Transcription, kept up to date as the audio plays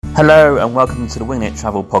Hello and welcome to the Winging It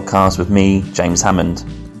Travel podcast with me, James Hammond.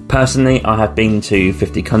 Personally, I have been to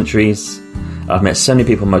 50 countries. I've met so many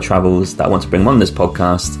people on my travels that I want to bring on this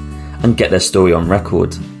podcast and get their story on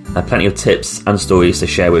record. I have plenty of tips and stories to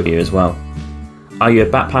share with you as well. Are you a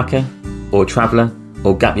backpacker, or a traveller,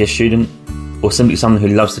 or gap year student, or simply someone who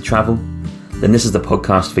loves to travel? Then this is the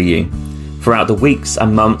podcast for you. Throughout the weeks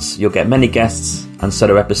and months, you'll get many guests and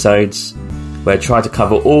solo episodes where I try to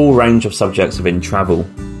cover all range of subjects within travel.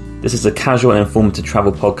 This is a casual and informative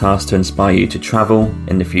travel podcast to inspire you to travel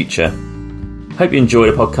in the future. Hope you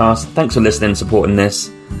enjoy the podcast. Thanks for listening and supporting this,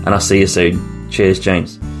 and I'll see you soon. Cheers,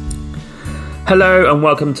 James. Hello and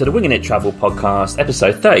welcome to the Winging It Travel podcast,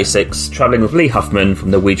 episode 36, travelling with Lee Huffman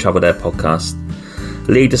from the We Travel There podcast.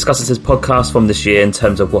 Lee discusses his podcast from this year in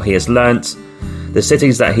terms of what he has learnt, the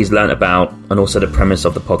cities that he's learnt about, and also the premise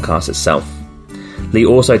of the podcast itself. Lee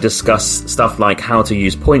also discussed stuff like how to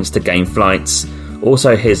use points to gain flights,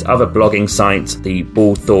 also his other blogging site, the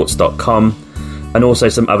baldthoughts.com, and also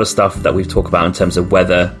some other stuff that we've talked about in terms of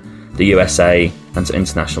weather, the USA, and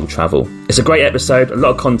international travel. It's a great episode, a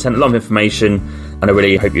lot of content, a lot of information, and I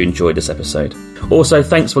really hope you enjoyed this episode. Also,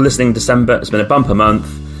 thanks for listening in December. It's been a bumper month.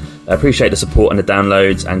 I appreciate the support and the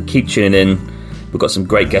downloads, and keep tuning in. We've got some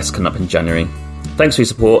great guests coming up in January. Thanks for your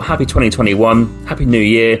support. Happy 2021, Happy New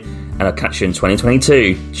Year, and I'll catch you in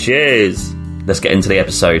 2022. Cheers! Let's get into the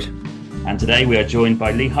episode. And today we are joined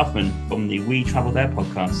by Lee Huffman from the We Travel There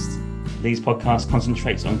podcast. Lee's podcast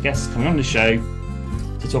concentrates on guests coming on the show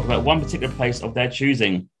to talk about one particular place of their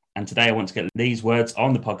choosing. And today I want to get Lee's words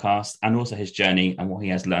on the podcast and also his journey and what he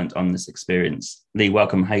has learned on this experience. Lee,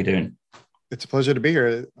 welcome. How you doing? It's a pleasure to be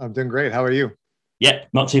here. I'm doing great. How are you? Yeah,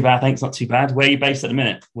 not too bad. Thanks. Not too bad. Where are you based at the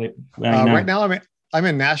minute? Where right now I'm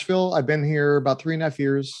in Nashville. I've been here about 3.5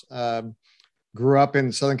 years. Grew up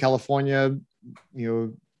in Southern California,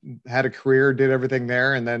 had a career, did everything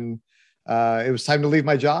there. And then it was time to leave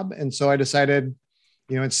my job. And so I decided,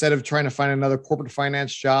 instead of trying to find another corporate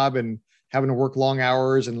finance job and having to work long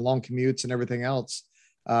hours and long commutes and everything else,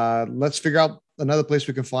 let's figure out another place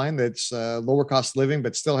we can find that's lower cost living,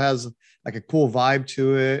 but still has like a cool vibe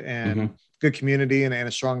to it and good community and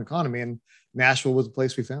a strong economy. And Nashville was the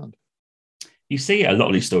place we found. You see a lot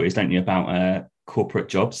of these stories, don't you, about corporate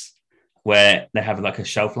jobs where they have like a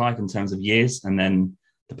shelf life in terms of years, and then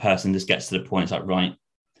the person just gets to the point, it's like, right,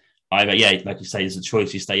 either, like you say, there's a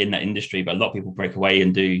choice, you stay in that industry, but a lot of people break away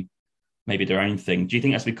and do maybe their own thing. Do you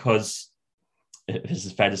think that's because, if this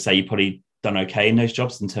is fair to say, you've probably done okay in those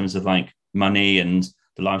jobs in terms of like money and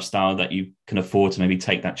the lifestyle that you can afford to maybe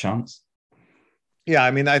take that chance? Yeah,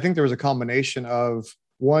 I mean, I think there was a combination of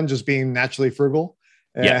one, just being naturally frugal.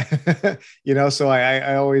 Yeah. So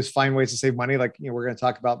I always find ways to save money. Like, we're going to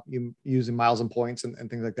talk about using miles and points and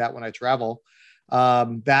things like that when I travel.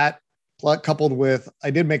 That coupled with,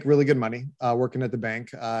 I did make really good money working at the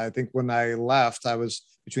bank. I think when I left, I was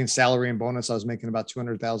between salary and bonus, I was making about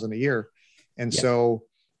 $200,000 a year. And so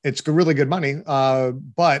it's really good money.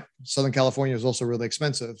 But Southern California is also really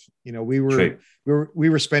expensive. We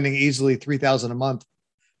were spending easily $3,000 a month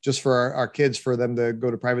just for our kids, for them to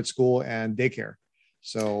go to private school and daycare.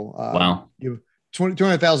 So wow.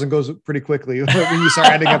 200,000 goes pretty quickly when you start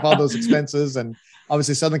adding up all those expenses. And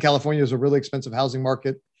obviously Southern California is a really expensive housing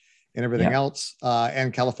market and everything else.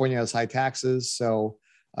 And California has high taxes. So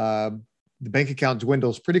the bank account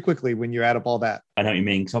dwindles pretty quickly when you add up all that. I know what you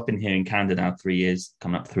mean, because I've been here in Canada now 3 years,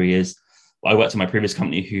 coming up 3 years. I worked in my previous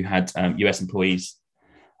company who had US employees,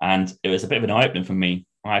 and it was a bit of an eye-opener for me.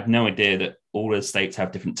 I had no idea that all the states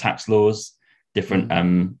have different tax laws, different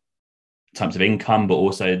types of income, but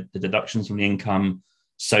also the deductions from the income,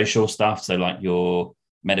 social stuff. So like your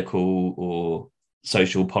medical or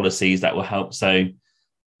social policies that will help. So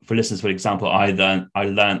for listeners, for example, I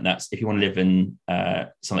learned that if you want to live in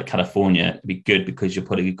something like California, it'd be good because you're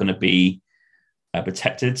probably going to be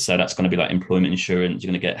protected. So that's going to be like employment insurance.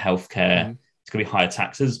 You're going to get healthcare. It's going to be higher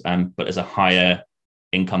taxes, but there's a higher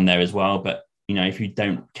income there as well. But if you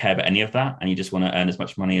don't care about any of that and you just want to earn as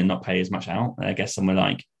much money and not pay as much out, I guess somewhere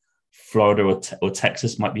like Florida or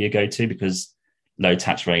Texas might be a go-to because low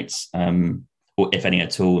tax rates, or if any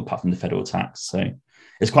at all, apart from the federal tax. So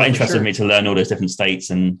it's quite interesting for me to learn all those different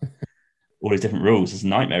states and all those different rules. It's a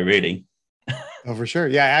nightmare, really. Oh, for sure.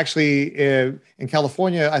 Yeah, actually, in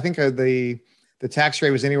California, I think the tax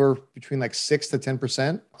rate was anywhere between like 6 to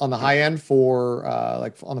 10% on the high end for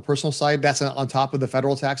like on the personal side. That's on top of the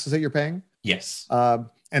federal taxes that you're paying. Yes.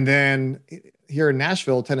 And then here in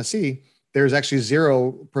Nashville, Tennessee, there's actually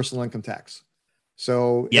zero personal income tax.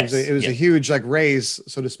 So it was a huge like raise,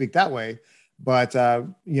 so to speak, that way. But I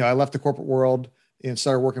left the corporate world and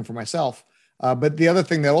started working for myself. But the other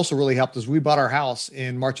thing that also really helped is we bought our house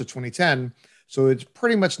in March of 2010. So it's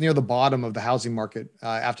pretty much near the bottom of the housing market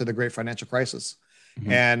after the great financial crisis.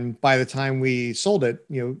 Mhm. And by the time we sold it,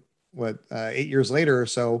 8 years later or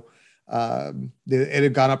so, it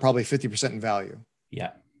had gone up probably 50% in value.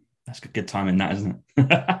 Yeah, that's good timing, that, isn't it?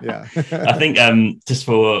 Yeah. I think just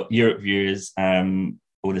for Europe viewers,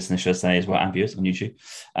 or listeners, should I say, as well, and viewers on YouTube,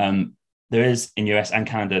 there is in US and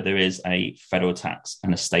Canada, there is a federal tax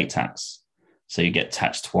and a state tax. So you get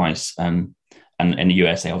taxed twice. And in the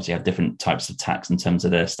US, they obviously have different types of tax in terms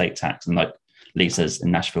of their state tax. And like Lee says,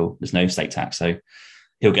 in Nashville, there's no state tax. So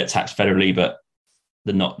he'll get taxed federally, but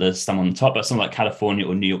there's some on top. But something like California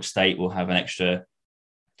or New York State will have an extra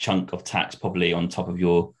chunk of tax probably on top of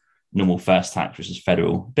your normal first tax, which is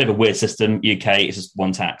federal. Bit of a weird system. UK, it's just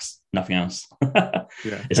one tax, nothing else.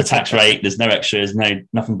 Yeah. It's a tax rate. There's no extras,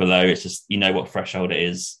 nothing below. It's just, what threshold it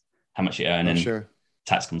is, how much you earn, and sure.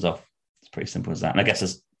 tax comes off. It's pretty simple as that. And I guess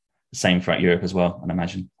it's the same throughout Europe as well, I'd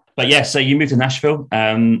imagine. But yeah, so you moved to Nashville.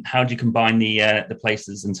 How do you combine the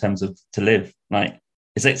places in terms of to live? Like,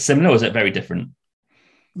 is it similar or is it very different?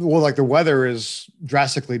 Well, like the weather is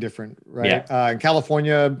drastically different, right? Yeah. In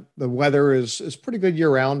California, the weather is pretty good year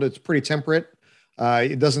round. It's pretty temperate.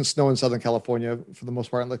 It doesn't snow in Southern California for the most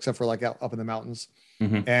part, except for like up in the mountains.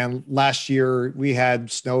 Mm-hmm. And last year we had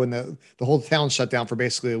snow and the whole town shut down for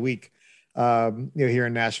basically a week, here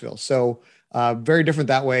in Nashville. So very different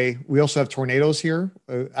that way. We also have tornadoes here.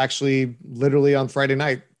 Actually, literally on Friday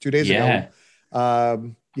night, 2 days ago,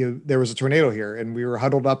 there was a tornado here, and we were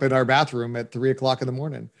huddled up in our bathroom at 3:00 in the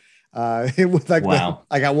morning. It was like, wow.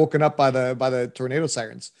 I got woken up by the tornado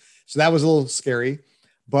sirens. So that was a little scary.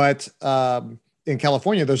 But in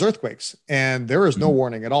California, there's earthquakes, and there is no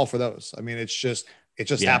warning at all for those. I mean, it just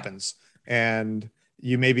happens, and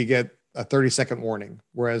you maybe get a 30-second warning.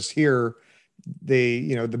 Whereas here,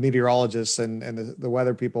 the meteorologists and the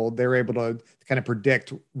weather people, they're able to kind of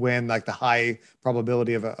predict when like the high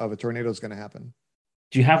probability of a tornado is going to happen.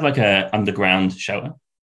 Do you have like a underground shelter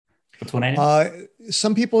for tornadoes?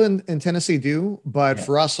 Some people in Tennessee do, but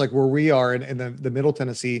for us, like where we are in the middle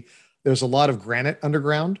Tennessee, there's a lot of granite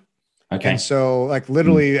underground. Okay. And so like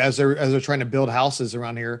literally as they're trying to build houses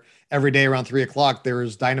around here, every day around 3:00,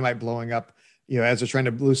 there's dynamite blowing up, as they're trying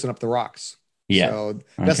to loosen up the rocks. Yeah. So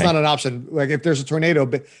that's not an option. Like if there's a tornado,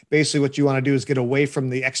 basically what you want to do is get away from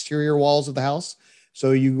the exterior walls of the house.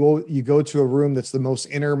 So you go to a room that's the most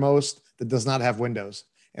innermost that does not have windows.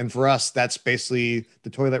 And for us, that's basically the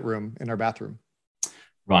toilet room in our bathroom.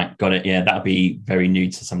 Right. Got it. Yeah. That would be very new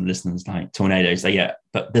to some listeners, like tornadoes. Yeah.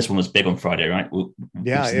 But this one was big on Friday, right?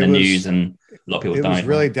 Yeah. In the news, and a lot of people died. It was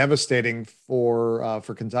really devastating for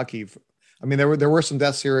Kentucky. I mean, there were some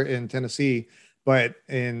deaths here in Tennessee, but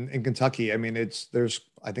in Kentucky, I mean,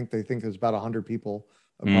 I think there's about 100 people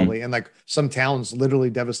probably. And like some towns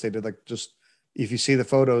literally devastated. Like just, if you see the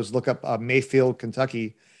photos, look up Mayfield,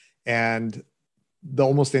 Kentucky, and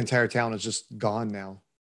almost the entire town is just gone now.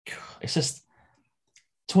 It's just,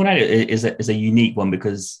 tornado is a unique one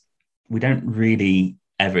because we don't really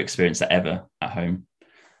ever experience that ever at home.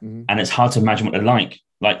 Mm-hmm. And it's hard to imagine what they're like.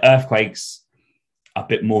 Like earthquakes are a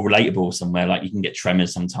bit more relatable somewhere. Like you can get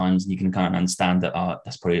tremors sometimes and you can kind of understand that,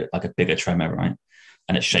 that's probably like a bigger tremor, right?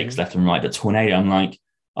 And it shakes left and right. But tornado, I'm like,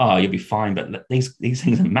 oh, you'll be fine. But these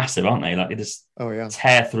things are massive, aren't they? Like they just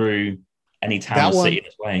tear through any town or city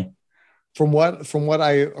this way. From what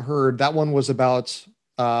I heard, that one was about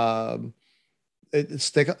it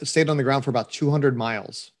stayed on the ground for about 200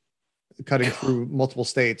 miles, cutting through multiple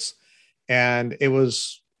states, and it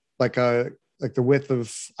was like the width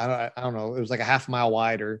of I don't know, it was like a half mile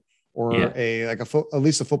wide or at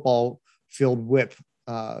least a football field width,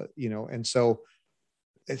 and so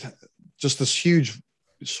it's just this huge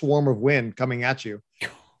swarm of wind coming at you.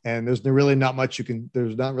 And there's not really much you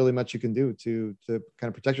can do to kind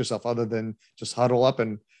of protect yourself other than just huddle up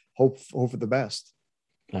and hope for the best.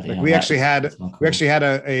 Like we actually had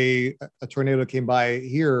a tornado came by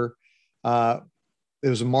here. It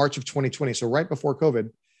was in March of 2020. So right before COVID.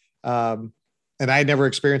 And I had never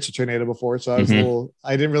experienced a tornado before. So I was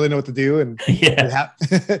I didn't really know what to do. And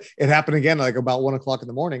it happened again, like about 1:00 in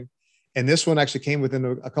the morning. And this one actually came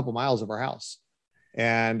within a couple miles of our house.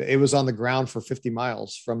 And it was on the ground for 50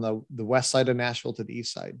 miles from the west side of Nashville to the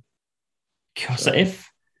east side. So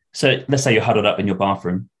let's say you're huddled up in your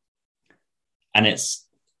bathroom, and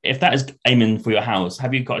if that is aiming for your house,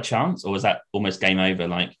 have you got a chance, or is that almost game over?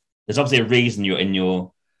 Like, there's obviously a reason you're in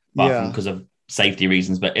your bathroom because of safety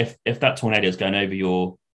reasons, but if that tornado is going over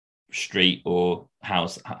your street or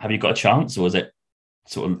house, have you got a chance, or is it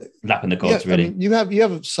sort of lapping the gods? Really, I mean, you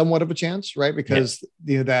have somewhat of a chance, right? Because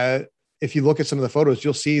that. If you look at some of the photos,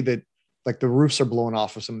 you'll see that like the roofs are blown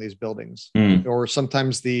off of some of these buildings, Mm. or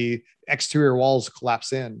sometimes the exterior walls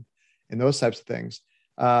collapse in, and those types of things.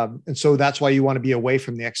 And so that's why you want to be away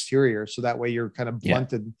from the exterior, so that way you're kind of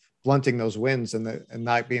blunting those winds and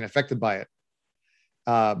not being affected by it.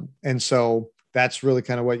 And so that's really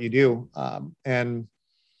kind of what you do. And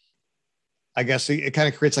I guess it kind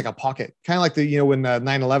of creates like a pocket, kind of like when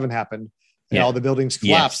 9/11 happened and all the buildings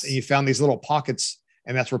collapsed, and you found these little pockets,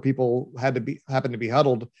 and that's where people happened to be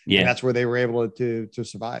huddled. And that's where they were able to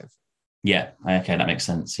survive. Yeah. Okay. That makes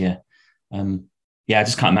sense. Yeah. I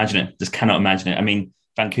just can't imagine it. Just cannot imagine it. I mean,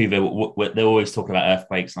 Vancouver, they're always talking about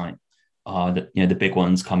earthquakes, like, the big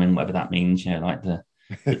ones coming, whatever that means, like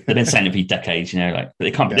they've been saying it for decades, like, but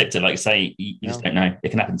they can't predict it. Like say, you just don't know. It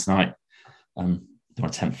can happen tonight. Don't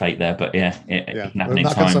want to tempt fate there, but it can happen anytime.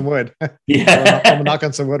 Knock on some wood. Yeah. I'm gonna knock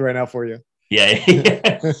on some wood right now for you. Yeah.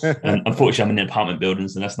 Unfortunately, I'm in an apartment building,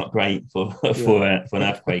 so that's not great for an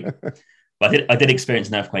earthquake. But I did experience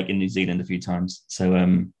an earthquake in New Zealand a few times. So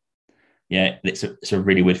it's a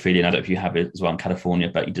really weird feeling. I don't know if you have it as well in California,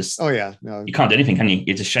 but you just you can't do anything, can you?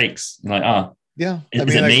 It just shakes. You're like,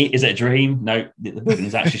 is it me? Is it a dream? No, the building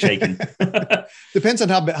is actually shaking. Depends on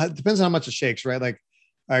how much it shakes, right? Like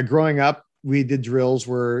growing up, we did drills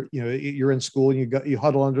where you're in school and you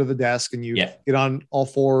huddle under the desk and you get on all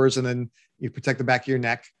fours and then you protect the back of your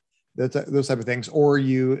neck, those type of things. Or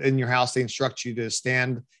you in your house, they instruct you to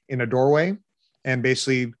stand in a doorway and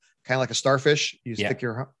basically kind of like a starfish. You stick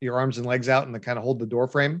your arms and legs out and then kind of hold the door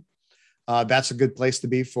frame. That's a good place to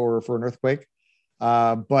be for an earthquake.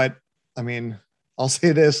 But I mean, I'll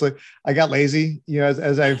say this: like, I got lazy.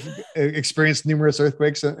 As I've experienced numerous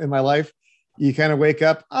earthquakes in my life, you kind of wake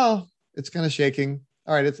up. Oh, it's kind of shaking.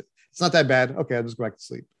 All right, it's not that bad. Okay, I'll just go back to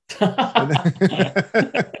sleep.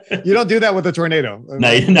 You don't do that with a tornado. No,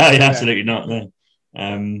 absolutely not. No.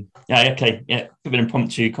 Okay. Yeah, a bit of an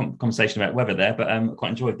impromptu conversation about weather there, but I quite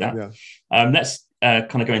enjoyed that. Yeah. Let's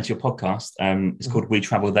kind of go into your podcast. It's called We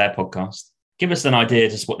Travel There podcast. Give us an idea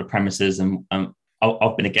just what the premise is, and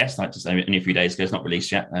I've been a guest, like just only a few days ago. It's not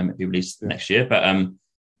released yet. It'll be released next year, but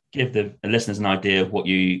give the listeners an idea of what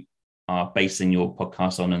you are basing your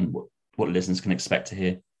podcast on and what listeners can expect to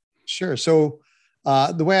hear. Sure. So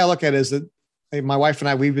the way I look at it is that my wife and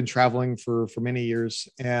I, we've been traveling for many years,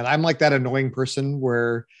 and I'm like that annoying person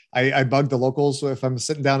where I bug the locals if I'm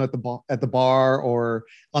sitting down at the bar or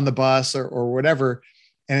on the bus or whatever.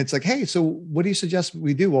 And it's like, hey, so what do you suggest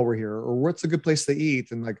we do while we're here? Or what's a good place to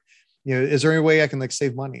eat? And like, is there any way I can like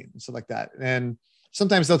save money and stuff like that? And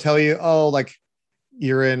sometimes they'll tell you, oh, like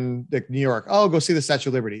you're in like New York. Oh, go see the Statue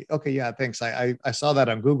of Liberty. Okay. Yeah. Thanks. I saw that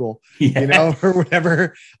on Google, or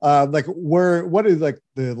whatever. Like what do like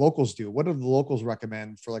the locals do? What do the locals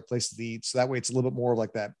recommend for like places to eat? So that way it's a little bit more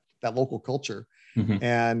like that local culture. Mm-hmm.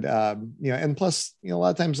 And, and plus, a lot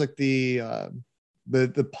of times like the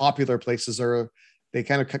popular places they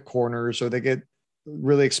kind of cut corners or they get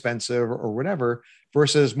really expensive or whatever,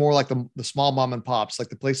 versus more like the small mom and pops, like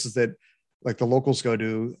the places that like the locals go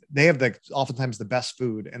to. They have oftentimes the best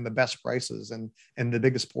food and the best prices and the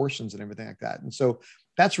biggest portions and everything like that. And so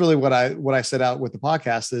that's really what I set out with the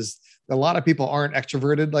podcast is that a lot of people aren't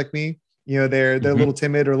extroverted like me. They're a little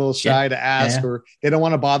timid or a little shy to ask, or they don't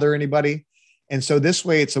want to bother anybody. And so this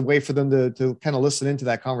way, it's a way for them to kind of listen into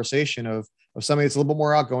that conversation of somebody that's a little bit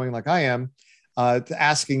more outgoing like I am, to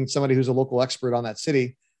asking somebody who's a local expert on that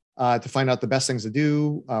city to find out the best things to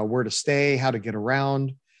do, where to stay, how to get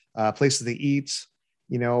around, places to eat,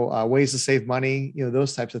 ways to save money,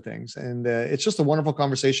 those types of things. And it's just a wonderful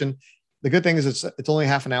conversation. The good thing is it's only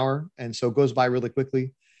half an hour, and so it goes by really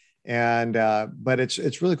quickly. And but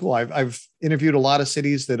it's really cool. I've interviewed a lot of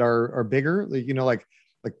cities that are bigger, like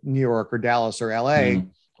New York or Dallas or LA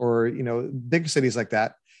or big cities like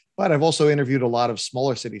that. But I've also interviewed a lot of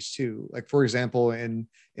smaller cities too. Like for example, in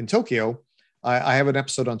Tokyo, I have an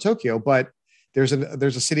episode on Tokyo, but there's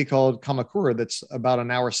a city called Kamakura that's about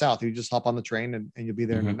an hour south. You just hop on the train and you'll be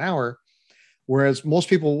there in an hour. Whereas most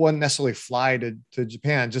people wouldn't necessarily fly to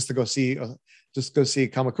Japan just to go see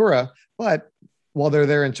Kamakura. But while they're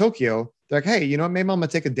there in Tokyo, they're like, hey, maybe I'm gonna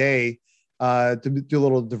take a day to do a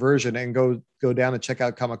little diversion and go down and check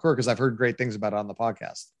out Kamakura because I've heard great things about it on the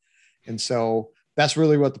podcast. And so that's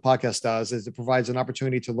really what the podcast does, is it provides an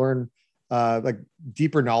opportunity to learn like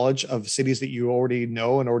deeper knowledge of cities that you already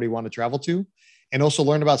know and already want to travel to, and also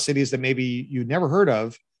learn about cities that maybe you never heard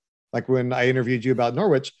of. Like when I interviewed you about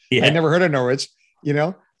Norwich, I never heard of Norwich,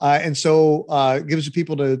 and so it gives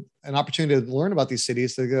people an opportunity to learn about these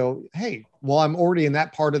cities to go, hey, well, I'm already in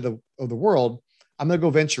that part of the world. I'm going to go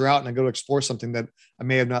venture out and go to explore something that I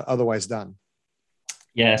may have not otherwise done.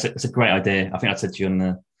 Yeah, it's a great idea. I think I said to you on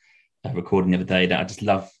the recording the other day that I just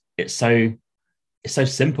love it's so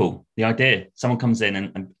simple. The idea, someone comes in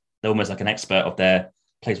and they're almost like an expert of their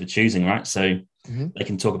place for choosing, right? So they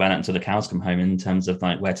can talk about it until the cows come home in terms of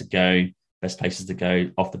like where to go, best places to go,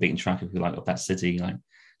 off the beaten track, if you like, of that city. Like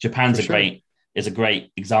Japan's is a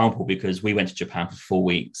great example because we went to Japan for 4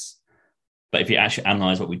 weeks. But if you actually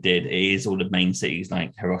analyze what we did, it is all the main cities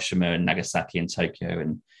like Hiroshima and Nagasaki and Tokyo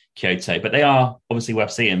and Kyoto. But they are obviously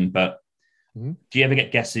worth seeing. But do you ever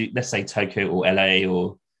get guests who, let's say Tokyo or LA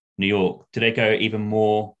or New York, do they go even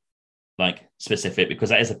more like specific? Because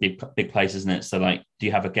that is a big place, isn't it? So like, do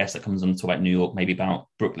you have a guest that comes on to talk about New York, maybe about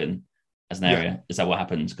Brooklyn as an area? Is that what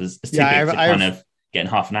happens? Because it's too big to kind of get in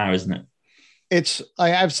half an hour, isn't it? I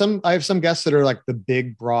have some guests that are like the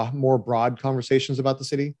big, more broad conversations about the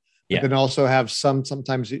city. But then also have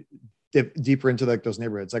sometimes dip deeper into like those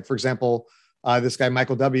neighborhoods. Like for example, this guy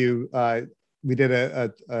Michael W. We did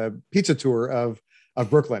a pizza tour of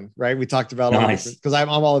Brooklyn, right? We talked about because I'm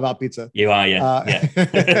all about pizza. You are,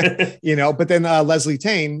 yeah. You know. But then Leslie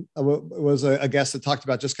Tane was a guest that talked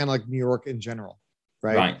about just kind of like New York in general,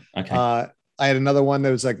 right? Right. Okay. I had another one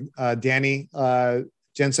that was like Danny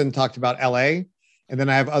Jensen talked about L.A. And then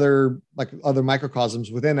I have other microcosms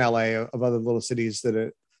within LA of other little cities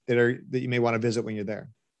that you may want to visit when you're there.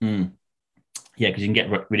 Yeah, because you can get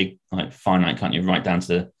really like finite, can't you? Right down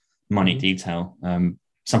to minute detail.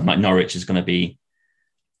 Something like Norwich is going to be,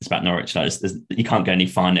 it's about Norwich. Like you can't go any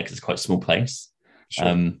finer because it's quite a small place.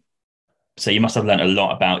 Sure. So you must have learned a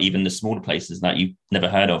lot about even the smaller places that you've never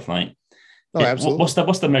heard of. Like, absolutely.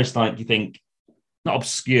 What's the most like you think, not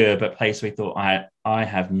obscure, but place where you thought I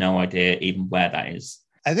have no idea even where that is?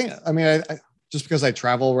 I just because I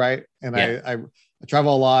travel, right, and I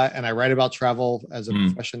travel a lot and I write about travel as a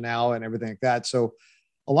profession now and everything like that. So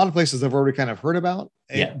a lot of places I've already kind of heard about,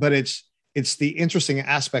 but it's the interesting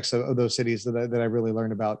aspects of those cities that I really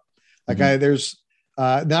learned about. Like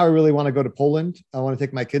now I really want to go to Poland. I want to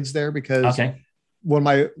take my kids there because one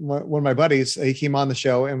of my buddies, he came on the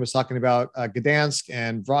show and was talking about Gdansk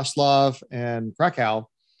and Wrocław and Krakow.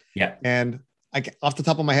 Yeah. And off the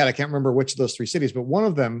top of my head, I can't remember which of those 3 cities, but one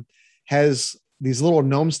of them has these little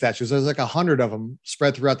gnome statues. There's like 100 of them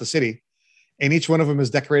spread throughout the city. And each one of them is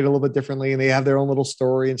decorated a little bit differently. And they have their own little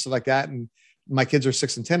story and stuff like that. And my kids are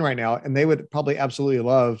 6 and 10 right now. And they would probably absolutely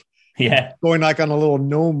love going like on a little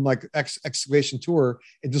gnome, like excavation tour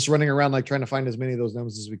and just running around, like trying to find as many of those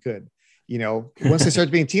gnomes as we could. You know, once they start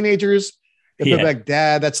being teenagers, they'll be like,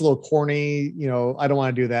 Dad, that's a little corny. You know, I don't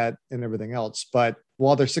want to do that and everything else. But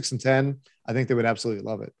while they're 6 and 10, I think they would absolutely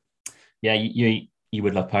love it. Yeah. You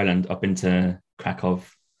would love Poland. I've been to Krakow,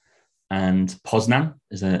 and Poznan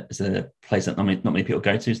is a place that not many people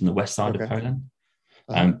go to. It's on the west side of Poland.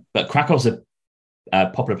 But Krakow's a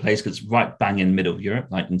popular place because it's right bang in the middle of Europe,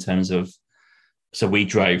 like in terms of, so we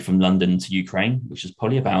drove from London to Ukraine, which is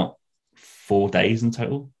probably about 4 days in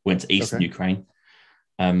total. Went to eastern Ukraine.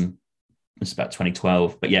 It's about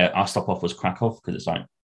 2012. But yeah, our stop off was Krakow because it's like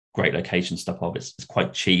great location stop off. It's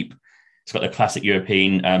quite cheap. It's got the classic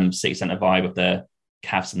European city centre vibe of the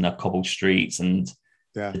cafes and the cobbled streets, and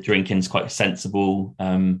the drinking's quite sensible.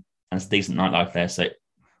 And it's decent nightlife there. So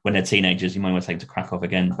when they're teenagers, you might want to take them to Krakow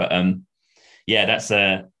again. But that's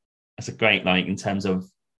a great, like, in terms of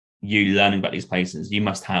you learning about these places, you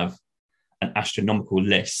must have an astronomical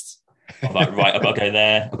list of like, right, I've got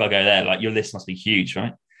to go there. Like your list must be huge,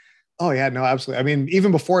 right? Oh yeah, no, absolutely. I mean,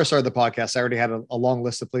 even before I started the podcast, I already had a long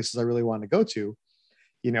list of places I really wanted to go to,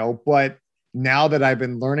 you know, but now that I've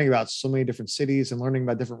been learning about so many different cities and learning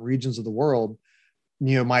about different regions of the world,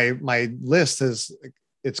 you know, my list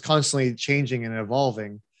it's constantly changing and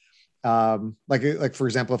evolving. Like for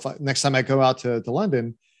example, next time I go out to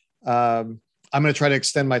London, I'm going to try to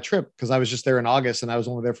extend my trip because I was just there in August and I was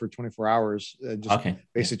only there for 24 hours.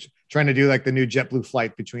 Basically trying to do like the new JetBlue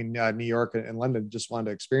flight between New York and London. Just wanted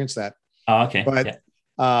to experience that. But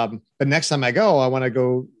next time I go, I want to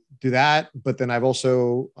go do that. But then I've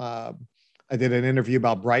also, I did an interview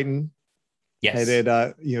about Brighton. Yes. I did,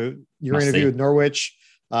 your interview with Norwich.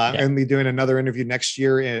 I'm going to be doing another interview next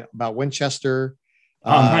year about Winchester.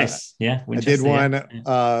 Nice. Yeah. Winchester, I did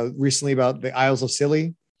one recently about the Isles of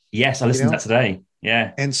Scilly. Yes, I listened to that today.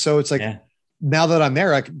 Yeah. And so it's like, now that I'm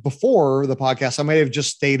there, like before the podcast, I might have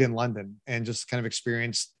just stayed in London and just kind of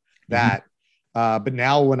experienced that. But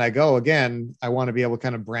now when I go again, I want to be able to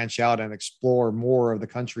kind of branch out and explore more of the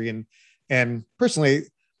country. And personally,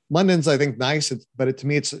 London's, I think, nice, but to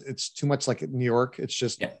me, it's too much like New York. It's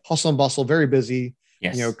just hustle and bustle, very busy,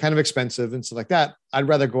 kind of expensive and stuff like that. I'd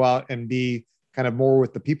rather go out and be kind of more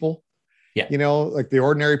with the people, like the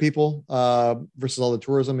ordinary people versus all the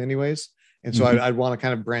tourism anyways. And so I'd want to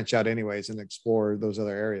kind of branch out anyways and explore those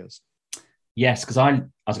other areas. Yes, because I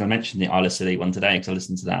was going to mention the Isle of Scilly one today because I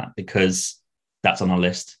listened to that because that's on our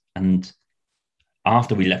list. And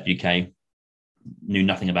after we left UK, knew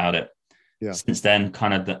nothing about it. Yeah. Since then,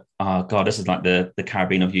 kind of oh god, this is like the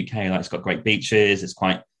Caribbean of UK. Like it's got great beaches. It's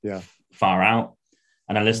quite Yeah. far out.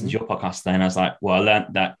 And I listened to your podcast then. I was like, well, I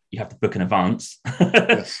learned that you have to book in advance.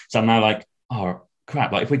 Yes. So I'm now like, oh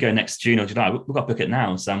crap! Like if we go next June or July, we've got to book it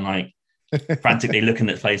now. So I'm like frantically looking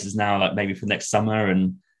at places now, like maybe for next summer.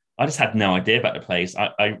 And I just had no idea about the place.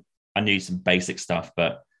 I knew some basic stuff,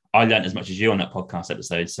 but I learned as much as you on that podcast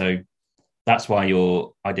episode. So that's why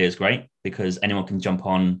your idea is great because anyone can jump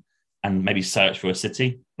on and maybe search for a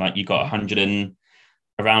city. Like you got 100 and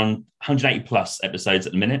around 180 plus episodes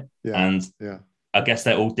at the minute. Yeah. And Yeah. I guess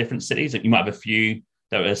they're all different cities. You might have a few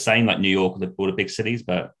that are the same, like New York or all the big cities,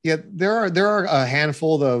 but yeah, there are a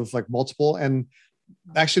handful of like multiple, and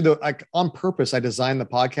actually, like on purpose, I designed the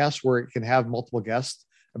podcast where it can have multiple guests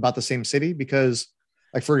about the same city because,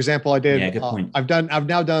 like for example, I did. Yeah, good point. I've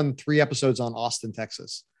now done 3 episodes on Austin,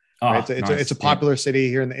 Texas. Oh, right, it's, nice. it's a popular city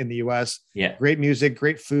here in the U.S. Yeah, Great music,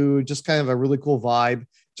 great food, just kind of a really cool vibe.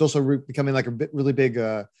 It's also becoming like a really big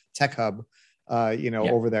tech hub,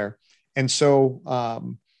 over there. And so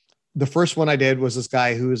the first one I did was this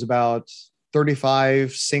guy who was about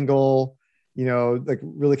 35, single, like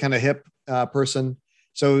really kind of hip person.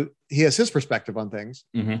 So he has his perspective on things.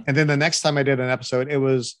 Mm-hmm. And then the next time I did an episode, it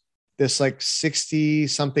was this like 60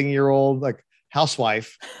 something year old, like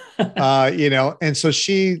housewife, and so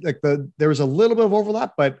she like there was a little bit of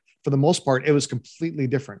overlap, but for the most part, it was completely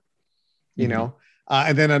different,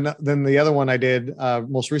 and then the other one I did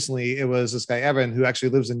most recently, it was this guy, Evan, who actually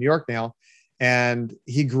lives in New York now. And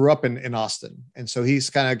he grew up in Austin. And so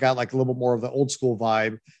he's kind of got like a little bit more of the old school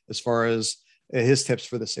vibe as far as his tips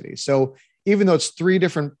for the city. So even though it's 3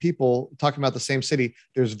 different people talking about the same city,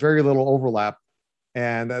 there's very little overlap.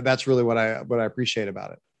 And that's really what I appreciate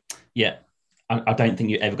about it. Yeah. I don't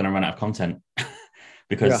think you're ever going to run out of content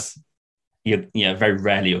because very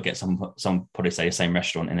rarely you'll get some probably say the same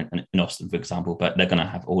restaurant in Austin, for example, but they're going to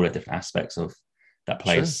have all the different aspects of that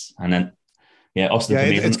place. Sure. And then, Austin for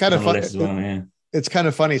me it's kind of fun as well. Yeah. It's kind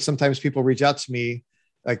of funny. Sometimes people reach out to me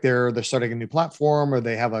like they're starting a new platform or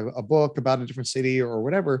they have a book about a different city or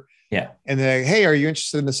whatever. Yeah. And they're like, hey, are you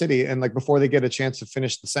interested in the city? And like before they get a chance to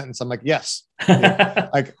finish the sentence, I'm like, yes.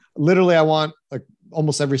 Like literally I want like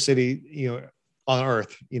almost every city, on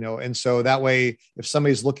earth, and so that way, if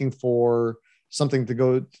somebody's looking for something to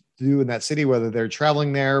go do in that city, whether they're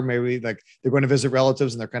traveling there, maybe like they're going to visit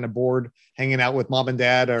relatives and they're kind of bored hanging out with mom and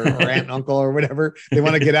dad or aunt and uncle or whatever, they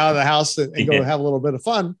want to get out of the house and go have a little bit of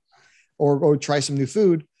fun or go try some new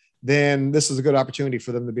food, then this is a good opportunity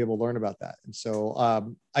for them to be able to learn about that. And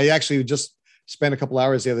so I actually just spent a couple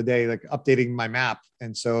hours the other day, like updating my map.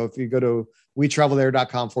 And so if you go to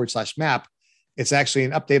wetravelthere.com/map, it's actually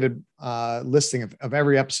an updated listing of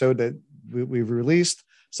every episode that we've released,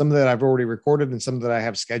 some that I've already recorded and some that I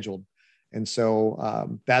have scheduled. And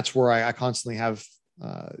so that's where I constantly have,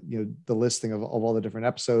 the listing of all the different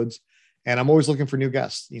episodes. And I'm always looking for new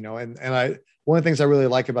guests, and one of the things I really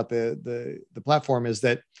like about the platform is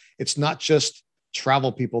that it's not just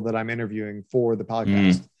travel people that I'm interviewing for the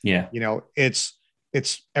podcast.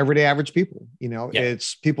 It's everyday average people,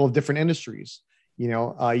 it's people of different industries. You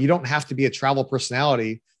don't have to be a travel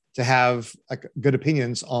personality to have like good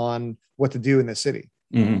opinions on what to do in the city,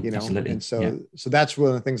 Absolutely. And so that's one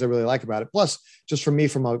of the things I really like about it. Plus, just for me,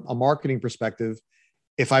 from a marketing perspective,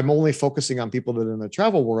 if I'm only focusing on people that are in the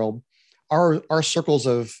travel world, our circles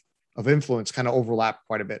of influence kind of overlap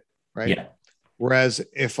quite a bit. Right. Yeah. Whereas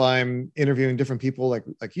if I'm interviewing different people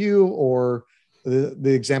like you, or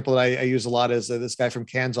the example that I use a lot is this guy from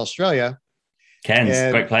Cairns, Australia.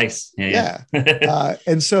 Cairns, great place. Yeah.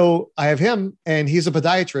 And so I have him, and he's a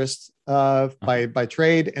podiatrist by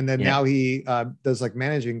trade, and then now he does like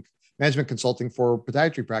management consulting for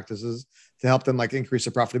podiatry practices to help them like increase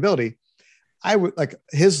their profitability. I would like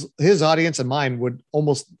his audience and mine would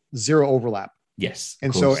almost zero overlap. Yes,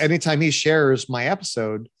 and so anytime he shares my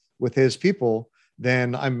episode with his people,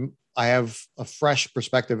 then I have a fresh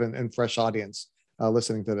perspective and fresh audience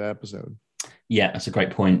listening to that episode. Yeah, that's a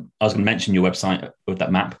great point. I was going to mention your website with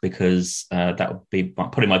that map because that would be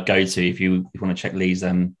probably my go-to if you want to check Lee's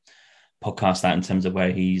podcast out in terms of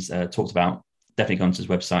where he's talked about. Definitely go onto his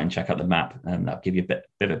website and check out the map, and that'll give you a bit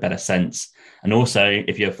of a better sense. And also,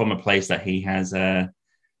 if you're from a place that he has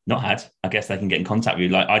not had, I guess they can get in contact with you.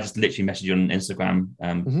 Like I just literally messaged you on Instagram,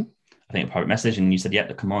 I think a private message, and you said,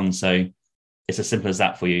 "Yeah, come on." So it's as simple as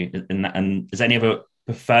that for you. And is there any other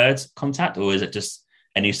preferred contact, or is it just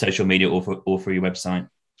any social media or through your website?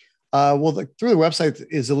 Through the website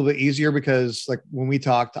is a little bit easier because like when we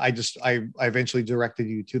talked, I eventually directed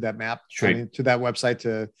you to that map, to that website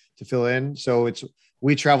to fill in. So it's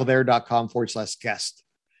wetravelthere.com/guest.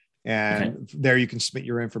 And there you can submit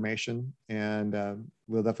your information, and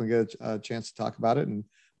we'll definitely get a chance to talk about it. And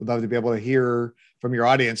we'd love to be able to hear from your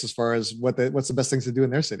audience as far as what's the best things to do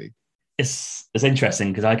in their city. It's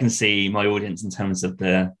interesting because I can see my audience in terms of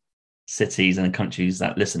the cities and the countries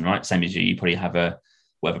that listen, right? Same as you probably have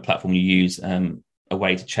whatever platform you use, a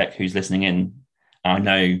way to check who's listening in. And I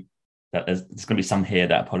know that there's going to be some here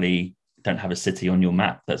that probably don't have a city on your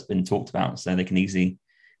map that's been talked about, so they can easily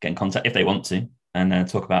get in contact if they want to and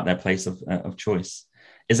talk about their place of choice.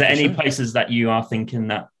 Is there any places that you are thinking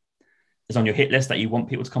that is on your hit list that you want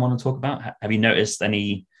people to come on and talk about? Have you noticed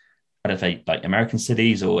any, I don't know, like American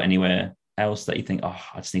cities or anywhere else that you think, I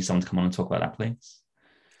just need someone to come on and talk about that place?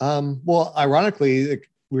 Well, ironically,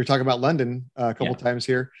 we were talking about London a couple times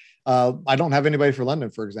here. I don't have anybody for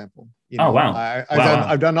London, for example. Wow.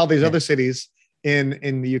 I've done all these other cities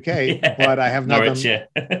in the UK, but I have not Norwich, done.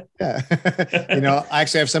 Yeah. I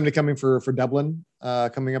actually have somebody coming for Dublin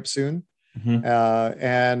coming up soon.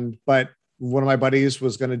 Mm-hmm. But one of my buddies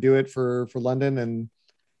was going to do it for London, and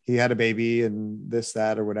he had a baby and this,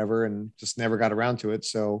 that, or whatever, and just never got around to it.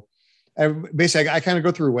 So basically I kind of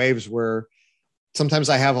go through waves where sometimes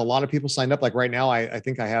I have a lot of people signed up. Like right now, I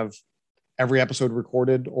think I have every episode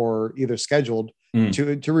recorded or either scheduled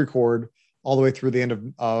to record all the way through the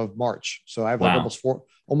end of March. So I have like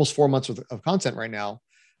almost 4 months of content right now.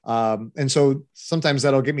 And so sometimes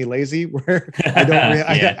that'll get me lazy where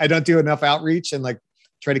I don't do enough outreach and like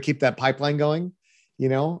try to keep that pipeline going,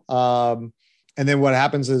 and then what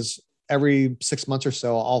happens is every 6 months or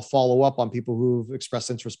so, I'll follow up on people who've expressed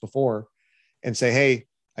interest before and say, hey,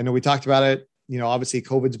 I know we talked about it. Obviously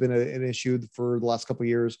COVID's been an issue for the last couple of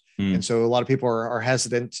years. And so a lot of people are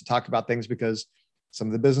hesitant to talk about things because some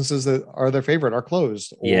of the businesses that are their favorite are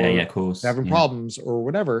closed or of course, having problems or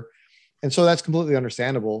whatever. And so that's completely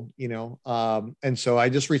understandable, and so I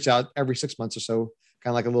just reach out every 6 months or so,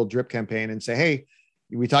 kind of like a little drip campaign and say, hey,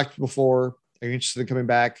 we talked before. Are you interested in coming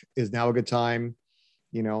back? Is now a good time?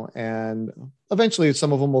 And eventually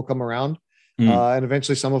some of them will come around and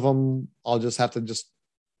eventually some of them I'll just have to just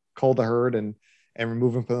cull the herd and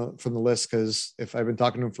remove them from the list. Cause if I've been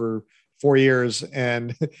talking to them for 4 years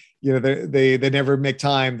and, they never make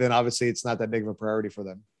time, then obviously it's not that big of a priority for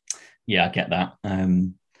them. Yeah, I get that.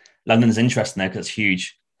 London's interesting there because it's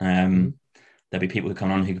huge. There'll be people who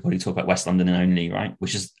come on who could probably talk about West London only, right?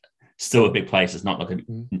 Which is still a big place. It's not like you're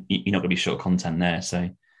not going to be short content there. So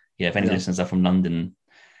yeah, if any listeners are from London,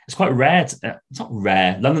 it's quite rare. It's not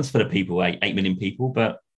rare. London's full of people, 8 million people,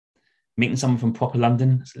 but meeting someone from proper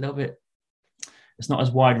London, it's a little bit, it's not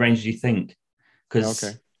as wide range as you think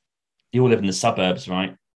because you all live in the suburbs,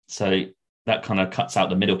 right? So that kind of cuts out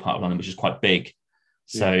the middle part of London, which is quite big.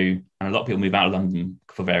 So, and a lot of people move out of London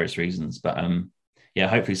for various reasons, but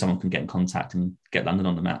hopefully someone can get in contact and get London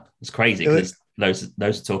on the map. It's crazy because there's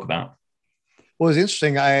loads to talk about. Well, it's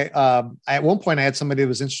interesting. I at one point I had somebody that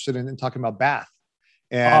was interested in talking about Bath.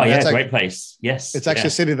 And great place. Yes. It's actually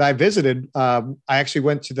a city that I visited. I actually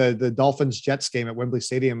went to the Dolphins Jets game at Wembley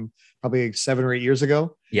Stadium probably 7 or 8 years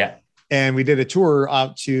ago. Yeah. And we did a tour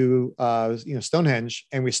out to Stonehenge,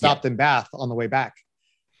 and we stopped in Bath on the way back.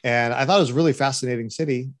 And I thought it was a really fascinating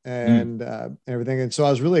city and everything. And so I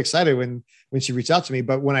was really excited when she reached out to me.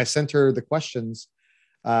 But when I sent her the questions,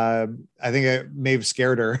 I think it may have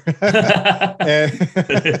scared her,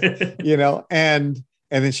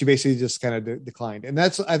 and then she basically just kind of declined. And I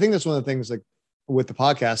think that's one of the things like with the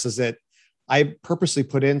podcast is that I purposely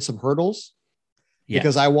put in some hurdles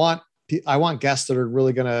because I want guests that are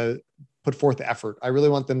really going to put forth the effort. I really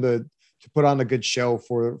want them to put on a good show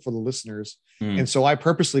for the listeners. And so I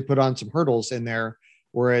purposely put on some hurdles in there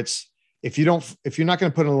where it's, if you're not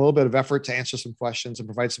going to put in a little bit of effort to answer some questions and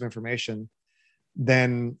provide some information,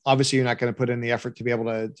 then obviously you're not going to put in the effort to be able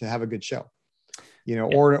to have a good show,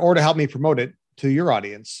 or to help me promote it to your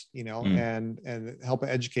audience, and help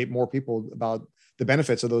educate more people about the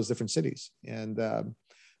benefits of those different cities. And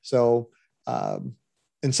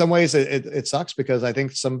in some ways it sucks because I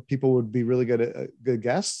think some people would be really good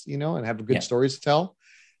guests, and have good stories to tell.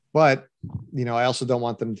 But, I also don't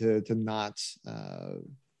want them to not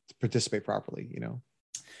participate properly,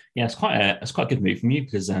 Yeah, it's quite a good move from you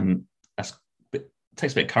because it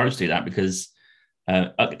takes a bit of courage to do that because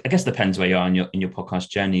I guess it depends where you are in your podcast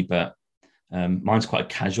journey, but mine's quite a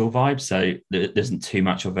casual vibe. So there isn't too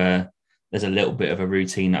much there's a little bit of a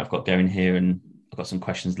routine that I've got going here and I've got some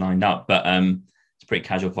questions lined up, but it's a pretty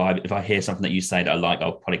casual vibe. If I hear something that you say that I like,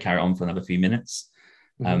 I'll probably carry on for another few minutes.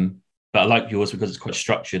 but I like yours because it's quite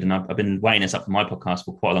structured. And I've been weighing this up for my podcast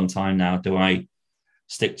for quite a long time now. Do I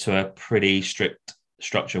stick to a pretty strict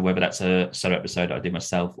structure, whether that's a solo episode that I do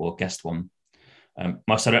myself or a guest one?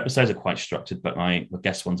 My solo episodes are quite structured, but my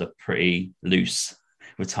guest ones are pretty loose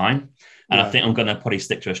with time. And I think I'm going to probably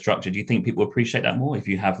stick to a structure. Do you think people appreciate that more if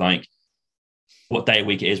you have like what day of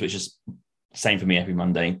week it is, which is same for me every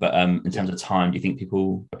Monday, but in terms of time, do you think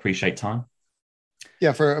people appreciate time?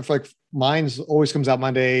 Yeah, for like mine's always comes out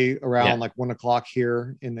Monday around like 1:00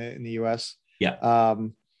 here in the US. Yeah.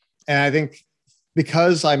 And I think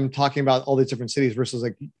because I'm talking about all these different cities versus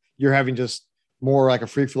like you're having just more like a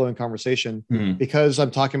free flowing conversation, because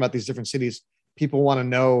I'm talking about these different cities, people want to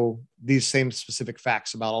know these same specific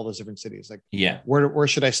facts about all those different cities. Like, where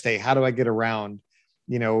should I stay? How do I get around?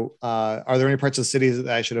 You know, are there any parts of the cities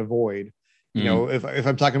that I should avoid? You know, if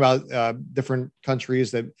I'm talking about different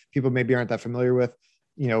countries that people maybe aren't that familiar with,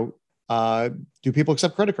 you know, do people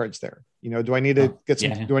accept credit cards there? You know, do I need to get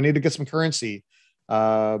some? Do I need to get some currency? You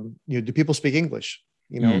know, do people speak English?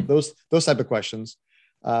 You know, those type of questions.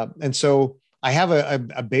 And so I have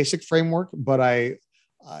a basic framework, but I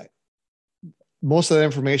most of the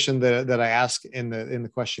information that I ask in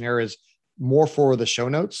the questionnaire is more for the show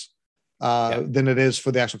notes than it is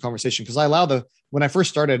for the actual conversation. Because I allow when I first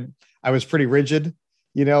started, I was pretty rigid,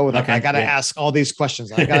 you know, like I got to ask all these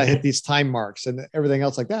questions. I got to hit these time marks and everything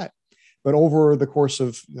else like that. But over the course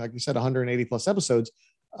of, like you said, 180 plus episodes,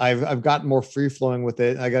 I've gotten more free flowing with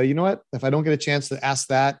it. I go, you know what? If I don't get a chance to ask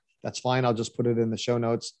that, that's fine. I'll just put it in the show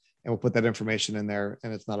notes and we'll put that information in there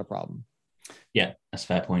and it's not a problem. Yeah, that's a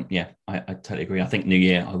fair point. Yeah, I totally agree. I think New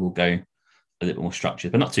Year I will go a little bit more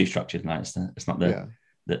structured, but not too structured. No, it's not the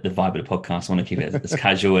vibe of the podcast. I want to keep it as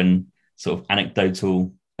casual and sort of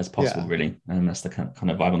anecdotal as possible, really. And that's the kind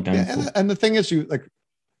of vibe I'm going for. And the thing is, you like,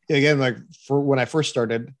 again, like for when I first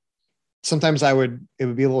started, sometimes it would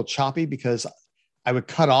be a little choppy because I would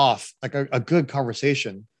cut off like a good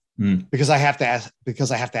conversation because I have to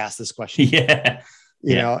ask this question.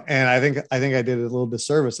 You know, and I think I did a little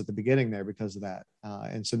disservice at the beginning there because of that.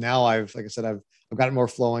 And so now I've got it more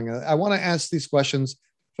flowing. I want to ask these questions.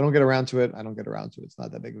 If I don't get around to it, I don't get around to it. It's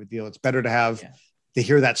not that big of a deal. It's better to have to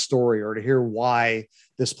hear that story or to hear why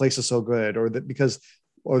this place is so good or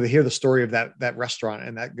to hear the story of that restaurant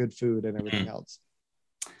and that good food and everything else.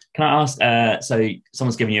 Can I ask, so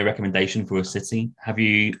someone's given you a recommendation for a city.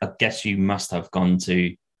 I guess you must have gone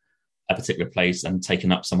to a particular place and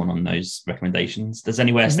taken up someone on those recommendations. Does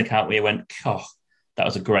anywhere stick out where you went, oh, that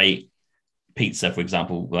was a great pizza, for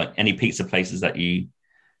example, like any pizza places that you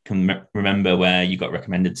can remember where you got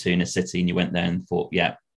recommended to in a city and you went there and thought,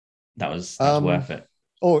 yeah, that was worth it?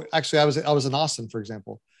 Oh, actually, I was in Austin, for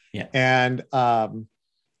example. Yeah. And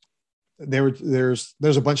there's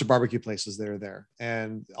a bunch of barbecue places that are there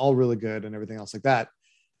and all really good and everything else like that.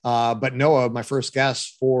 But Noah, my first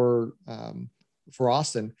guest for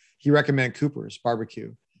Austin, he recommended Cooper's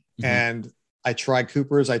barbecue. And I tried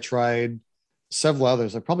Cooper's. I tried several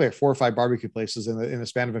others. I probably had 4 or 5 barbecue places in the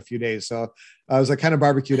span of a few days. So I was like kind of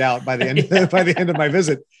barbecued out by the end by the end of my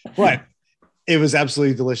visit, but it was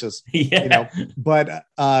absolutely delicious. You know, but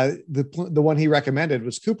the one he recommended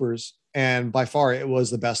was Cooper's, and by far it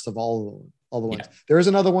was the best of all the ones. There is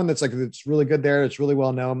another one that's really good there. It's really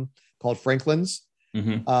well known called Franklin's.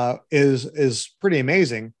 Is pretty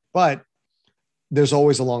amazing, but there's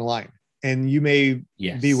always a long line, and you may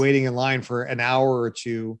be waiting in line for an hour or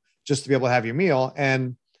two just to be able to have your meal.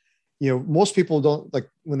 And you know, most people don't, like,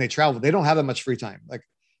 when they travel, they don't have that much free time. Like,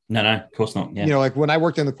 no, of course not. You know, like when I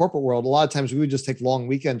worked in the corporate world, a lot of times we would just take long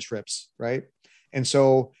weekend trips, right? And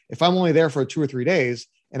so if I'm only there for 2 or 3 days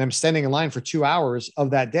and I'm standing in line for 2 hours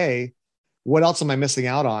of that day, what else am I missing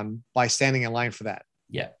out on by standing in line for that?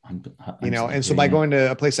 Yeah. You know, and so by going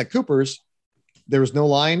to a place like Cooper's, there was no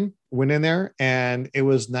line, went in there, and it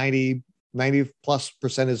was 90+%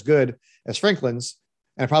 as good as Franklin's.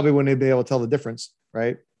 And I probably wouldn't be able to tell the difference,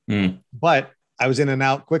 right? But I was in and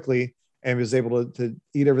out quickly and was able to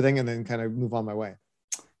eat everything and then kind of move on my way.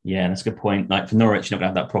 Yeah, that's a good point. Like for Norwich, you're not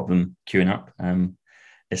going to have that problem queuing up.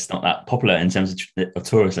 It's not that popular in terms of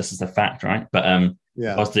tourists. That's just a fact, right? But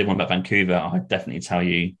if I was to do one about Vancouver, I'd definitely tell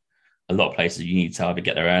you a lot of places you need to either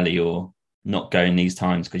get there early or not go in these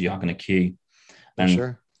times because you are going to queue. And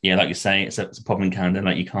sure. Yeah, like you say, it's a problem in Canada.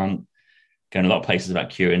 Like you can't go in a lot of places about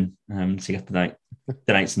queuing. So you have to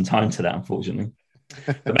donate some time to that, unfortunately.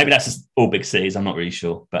 But maybe that's just all big cities. I'm not really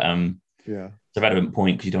sure. But it's a relevant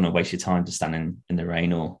point because you don't want to waste your time to stand in the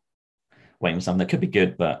rain or waiting for something that could be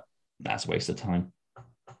good, but that's a waste of time.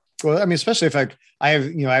 Well, I mean, especially if I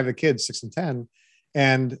have a kid 6 and 10,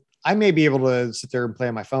 and I may be able to sit there and play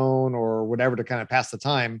on my phone or whatever to kind of pass the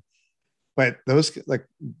time. but those like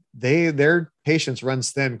their patience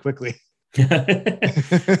runs thin quickly. Yeah,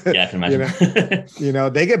 I can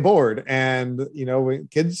imagine. They get bored, and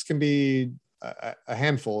kids can be a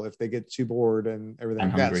handful if they get too bored and everything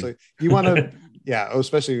And like that. hungry. So you want to,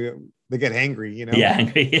 especially they get angry, Yeah,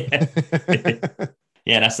 angry. Yeah.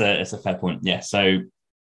 Yeah, that's a fair point. Yeah. So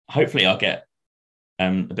hopefully I'll get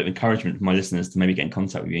a bit of encouragement from my listeners to maybe get in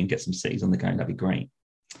contact with you and get some cities on the go. That'd be great.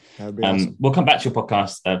 That would be awesome. We'll come back to your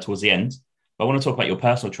podcast towards the end, but I want to talk about your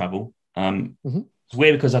personal travel. It's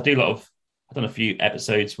weird because I've done a few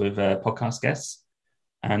episodes with podcast guests,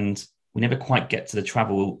 and we never quite get to the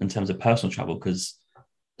travel in terms of personal travel because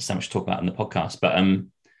there's so much to talk about in the podcast. But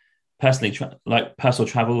personally, like personal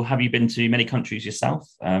travel, have you been to many countries yourself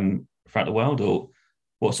throughout the world, or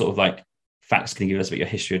what sort of like facts can you give us about your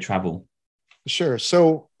history of travel? Sure.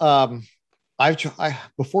 So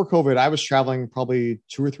before COVID, I was traveling probably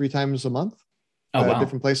 2 or 3 times a month,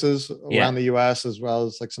 different places around the US, as well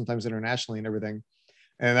as like sometimes internationally and everything.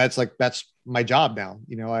 And that's my job now.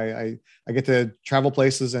 I get to travel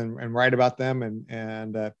places and write about them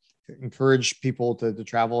and encourage people to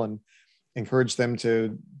travel and encourage them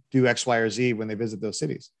to do X, Y, or Z when they visit those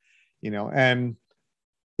cities, and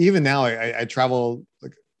even now I travel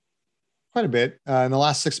like quite a bit. In the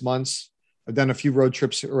last 6 months, I've done a few road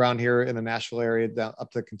trips around here in the Nashville area, down up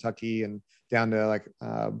to Kentucky and down to like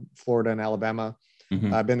Florida and Alabama.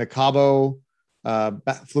 I've been to Cabo,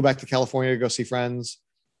 flew back to California to go see friends,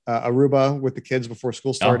 Aruba with the kids before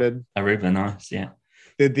school started. Aruba, nice. Yeah.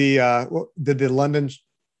 Did the London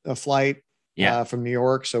flight from New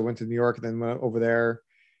York. So went to New York and then went over there.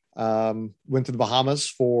 Went to the Bahamas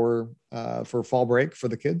for fall break for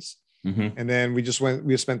the kids. And then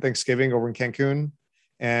we spent Thanksgiving over in Cancun,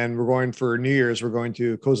 and we're going for New Year's. We're going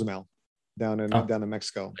to Cozumel down in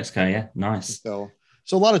Mexico. Mexico, yeah, nice. So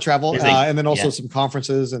a lot of travel, and then also some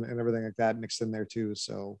conferences and everything like that mixed in there too.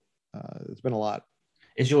 So it's been a lot.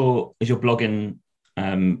 Is your blogging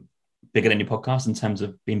bigger than your podcast in terms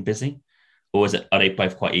of being busy, or are they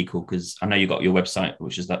both quite equal? Because I know you got your website,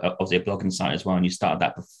 which is obviously a blogging site as well, and you started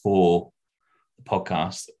that before the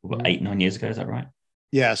podcast 8-9 years ago. Is that right?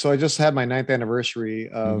 Yeah, so I just had my 9th anniversary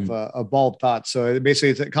of Bald Thoughts. So basically,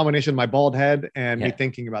 it's a combination of my bald head and me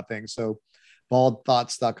thinking about things. So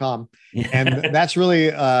baldthoughts.com. Yeah. And that's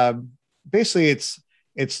really basically it's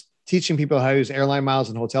teaching people how to use airline miles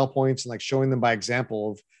and hotel points and like showing them by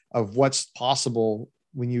example of what's possible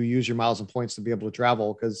when you use your miles and points to be able to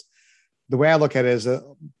travel. Because the way I look at it is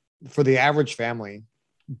for the average family,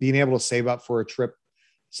 being able to save up for a trip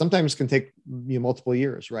sometimes can take multiple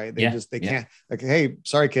years, right? They can't, like, hey,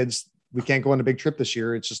 sorry, kids, we can't go on a big trip this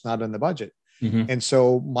year. It's just not in the budget. And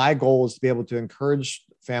so my goal is to be able to encourage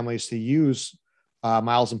families to use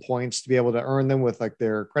miles and points to be able to earn them with like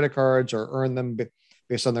their credit cards or earn them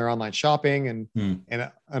based on their online shopping and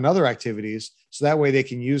other activities. So that way they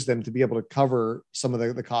can use them to be able to cover some of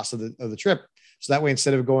the cost of the trip. So that way,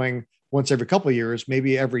 instead of going once every couple of years,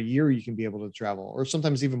 maybe every year you can be able to travel, or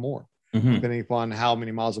sometimes even more. Depending upon how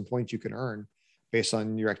many miles and points you can earn based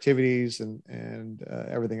on your activities and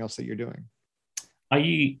everything else that you're doing. Are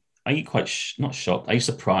you quite not shocked? Are you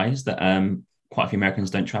surprised that quite a few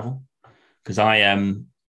Americans don't travel? Because I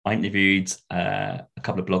interviewed a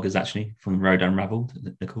couple of bloggers actually from Road Unraveled,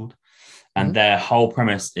 they're called, and their whole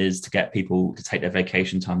premise is to get people to take their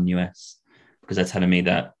vacation time in the US, because they're telling me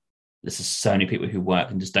that there's so many people who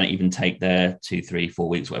work and just don't even take their 2, 3, 4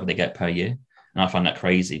 weeks, whatever they get per year. And I find that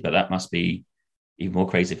crazy, but that must be even more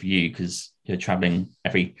crazy for you because you're traveling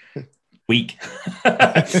every week,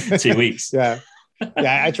 2 weeks. Yeah,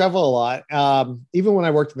 I travel a lot. Even when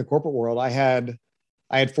I worked in the corporate world, I had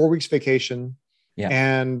 4 weeks vacation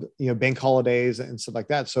and bank holidays and stuff like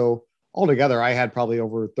that. So altogether, I had probably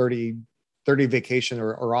over 30 vacation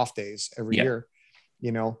or off days every year.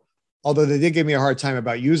 Although they did give me a hard time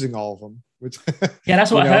about using all of them. Which, that's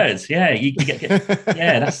what I heard. Yeah, you get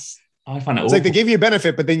that's. I find it. It's like they give you a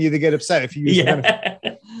benefit, but then they get upset if you use the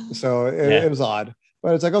benefit. So it was odd,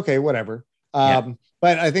 but it's like, okay, whatever. But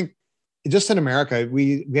I think just in America,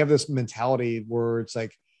 we have this mentality where it's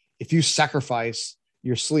like, if you sacrifice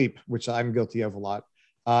your sleep, which I'm guilty of a lot,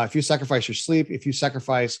 if you sacrifice your sleep, if you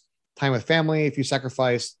sacrifice time with family, if you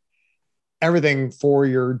sacrifice everything for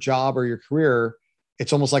your job or your career,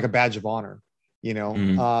 it's almost like a badge of honor,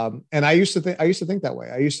 and I used to think that way.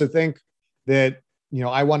 I used to think that,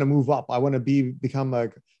 I want to move up. I want to become a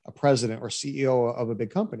president or CEO of a big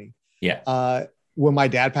company. Yeah. When my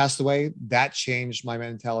dad passed away, that changed my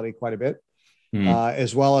mentality quite a bit,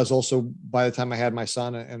 as well as also by the time I had my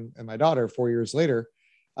son and my daughter 4 years later,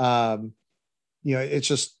 it's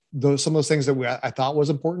just some of those things that I thought was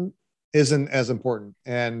important isn't as important.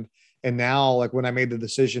 And And now, like when I made the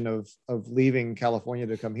decision of leaving California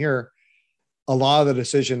to come here, a lot of the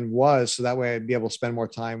decision was so that way I'd be able to spend more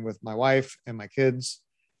time with my wife and my kids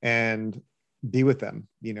and be with them,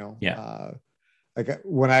 Yeah. like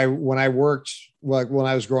when I worked, like when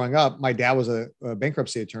I was growing up, my dad was a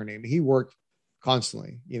bankruptcy attorney and he worked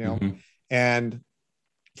constantly, Mm-hmm. and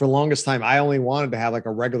for the longest time, I only wanted to have like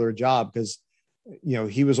a regular job because,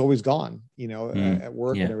 he was always gone, at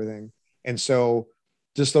work and Yeah. everything. And so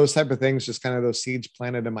just those type of things, just kind of those seeds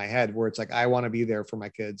planted in my head where it's like, I want to be there for my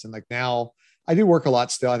kids. And like now I do work a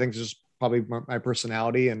lot still. I think it's just probably my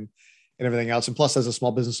personality and everything else. And plus as a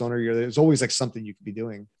small business owner, there's always like something you could be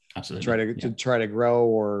doing Absolutely. to try to grow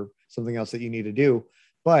or something else that you need to do.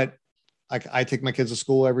 But like I take my kids to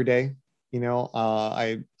school every day.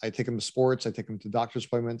 I take them to sports. I take them to doctor's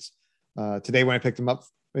appointments. Today when I picked them up,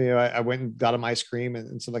 I went and got them ice cream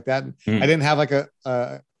and stuff like that. And I didn't have like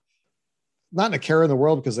not a care in the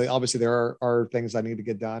world because obviously there are things I need to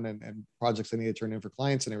get done and projects I need to turn in for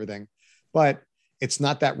clients and everything, but it's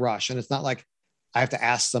not that rush. And it's not like I have to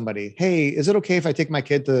ask somebody, hey, is it okay if I take my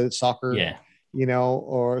kid to soccer, Yeah.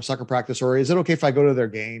 or soccer practice, or is it okay if I go to their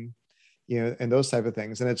game, and those type of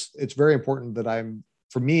things. And it's very important that I'm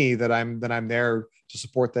there to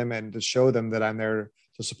support them and to show them that I'm there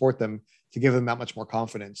to support them, to give them that much more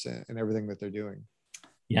confidence in everything that they're doing.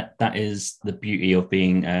 Yeah, that is the beauty of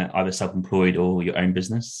being either self-employed or your own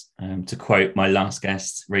business. To quote my last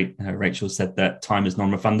guest, Rachel said that time is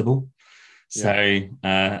non-refundable. So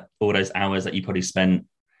all those hours that you probably spent,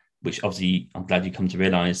 which obviously I'm glad you come to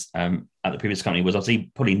realize at the previous company was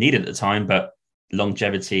obviously probably needed at the time, but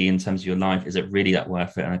longevity in terms of your life, is it really that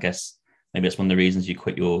worth it? And I guess maybe that's one of the reasons you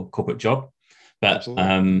quit your corporate job. But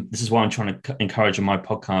this is why I'm trying to encourage on my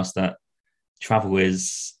podcast that travel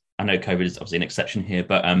is, I know COVID is obviously an exception here,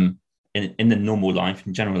 but in the normal life,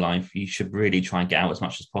 in general life, you should really try and get out as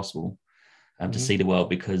much as possible to see the world.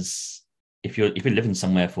 Because if you're living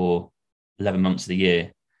somewhere for 11 months of the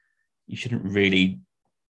year, you shouldn't really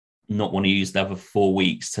not want to use the other 4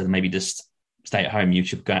 weeks to maybe just stay at home. You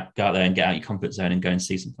should go out there and get out your comfort zone and go and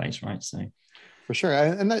see some place, right? So for sure.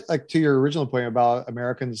 And that, like to your original point about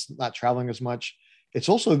Americans not traveling as much, it's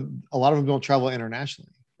also a lot of them don't travel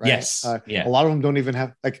internationally, right? Yes. A lot of them don't even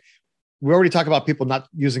have, like, we already talk about people not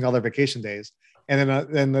using all their vacation days. And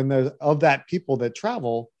then there's of that people that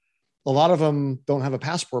travel, a lot of them don't have a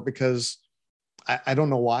passport because I don't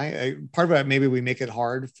know why. Part of it, maybe we make it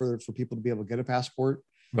hard for people to be able to get a passport.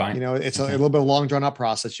 Right. It's a little bit of a long drawn out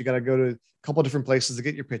process. You got to go to a couple of different places to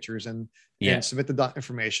get your pictures and submit the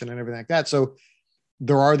information and everything like that. So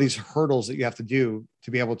there are these hurdles that you have to do to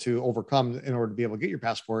be able to overcome in order to be able to get your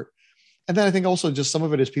passport. And then I think also just some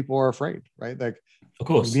of it is people are afraid, right? Like, of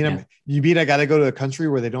course, I got to go to a country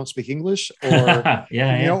where they don't speak English, or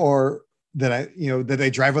or that that they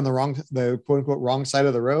drive on the quote unquote wrong side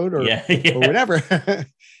of the road, or whatever.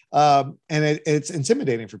 And it's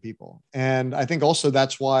intimidating for people. And I think also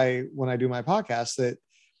that's why when I do my podcast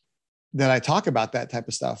that I talk about that type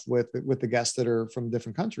of stuff with the guests that are from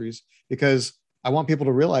different countries, because I want people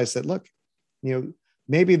to realize that, look,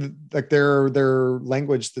 maybe like their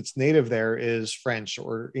language that's native there is French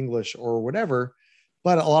or English or whatever,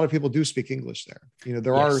 but a lot of people do speak English there.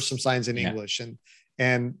 There are some signs in English,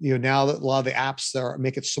 and now that a lot of the apps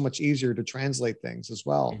make it so much easier to translate things as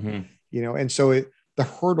well. And so the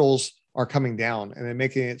hurdles are coming down and they're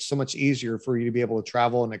making it so much easier for you to be able to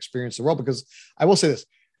travel and experience the world. Because I will say this,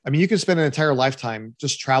 I mean, you can spend an entire lifetime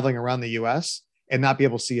just traveling around the US and not be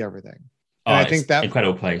able to see everything. And I think that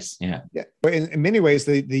incredible place. Yeah. But in many ways,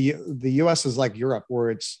 the US is like Europe,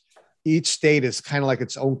 where each state is kind of like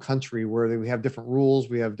its own country, where we have different rules,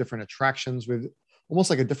 we have different attractions, we have almost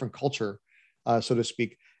like a different culture, so to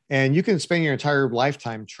speak. And you can spend your entire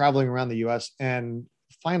lifetime traveling around the US and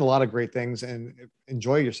find a lot of great things and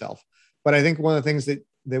enjoy yourself. But I think one of the things that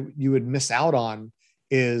you would miss out on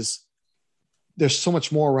is there's so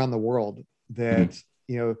much more around the world that,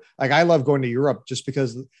 like I love going to Europe just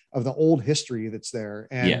because of the old history that's there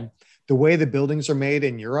and the way the buildings are made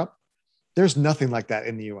in Europe. There's nothing like that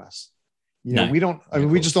in the US. We don't,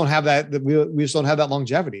 we just don't have that, we just don't have that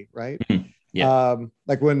longevity. Right.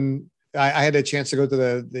 Like when I had a chance to go to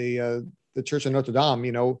the church of Notre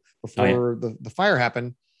Dame, before the fire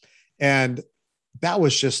happened. And that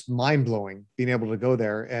was just mind blowing, being able to go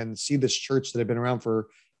there and see this church that had been around for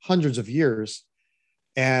hundreds of years.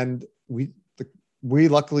 And we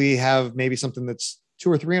luckily have maybe something that's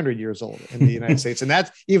 200 or 300 years old in the United States. And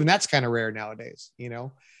that's kind of rare nowadays,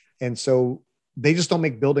 And so they just don't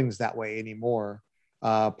make buildings that way anymore,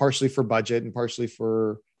 partially for budget and partially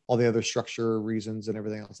for all the other structure reasons and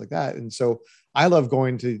everything else like that. And so I love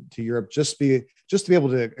going to Europe just to be able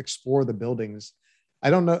to explore the buildings. I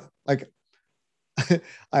don't know, like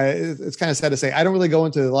it's kind of sad to say I don't really go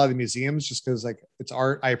into a lot of the museums just because like it's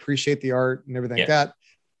art. I appreciate the art and everything like that,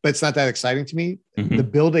 but it's not that exciting to me. Mm-hmm. The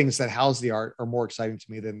buildings that house the art are more exciting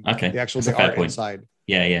to me than the actual art inside.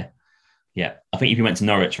 Yeah. I think if you went to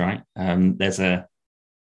Norwich, right, there's a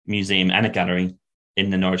museum and a gallery in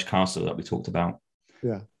the Norwich Castle that we talked about.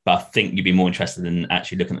 Yeah. But I think you'd be more interested in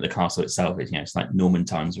actually looking at the castle itself. It's like Norman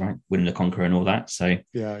times, right? William the Conqueror and all that. So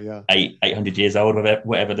 800 years old,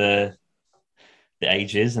 whatever the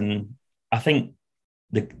age is. And I think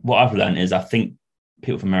what I've learned is I think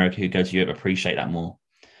people from America who go to Europe appreciate that more.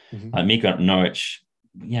 Mm-hmm. Like me going up to Norwich,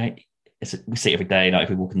 we see it every day. Like if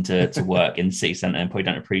we walk into work in the city centre and probably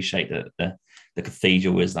don't appreciate that the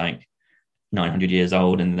cathedral is like 900 years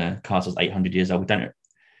old and the castle's 800 years old. We don't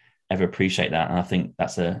ever appreciate that. And I think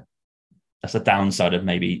that's a downside of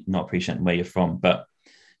maybe not appreciating where you're from. But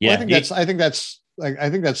yeah, well, I think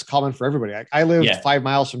that's common for everybody. I lived 5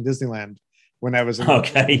 miles from Disneyland when I was in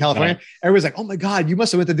California. Right. Everybody's like, "Oh my God, you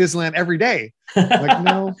must have went to Disneyland every day." I'm like,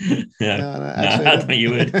 no, actually, I think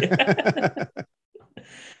you would.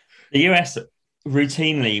 The US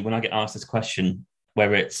routinely, when I get asked this question,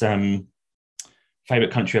 whether it's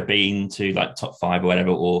favorite country I've been to, like top 5 or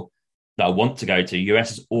whatever, or that I want to go to,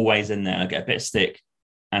 US is always in there. I get a bit of stick,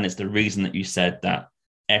 and it's the reason that you said that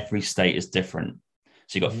every state is different.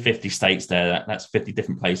 So you've got 50 states there. That's 50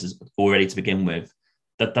 different places already to begin with.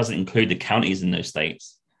 That doesn't include the counties in those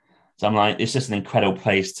states. So I'm like, it's just an incredible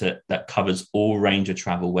place that covers all range of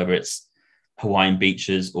travel, whether it's Hawaiian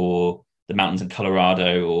beaches or the mountains in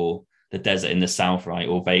Colorado or the desert in the South, right?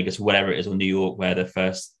 Or Vegas, whatever it is, or New York, where the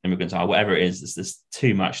first immigrants are, whatever it is, there's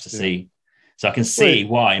too much to see. So I can see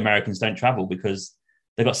why Americans don't travel, because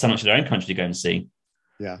they've got so much of their own country to go and see.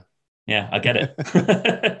 Yeah, I get it.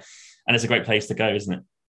 And it's a great place to go, isn't it?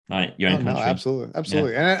 Like your own country.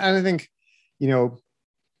 Absolutely. Yeah. And I think,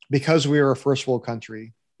 because we are a first world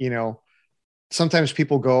country, sometimes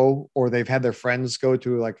people go, or they've had their friends go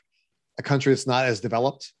to like a country that's not as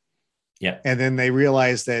developed. Yeah. And then they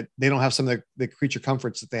realize that they don't have some of the creature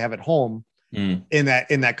comforts that they have at home in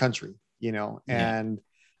that country, and,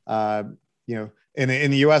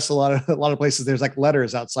 in the US, a lot of places, there's like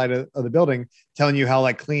letters outside of the building telling you how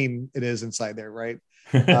like clean it is inside there. Right.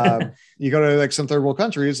 You go to like some third world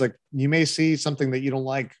countries, like you may see something that you don't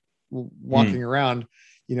like walking around,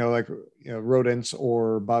 rodents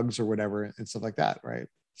or bugs or whatever and stuff like that. Right.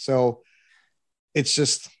 So it's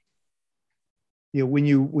just, when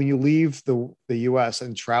you leave the US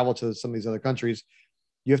and travel to some of these other countries,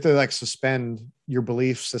 you have to like suspend your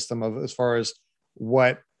belief system of as far as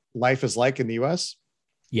what life is like in the US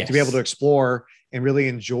to be able to explore and really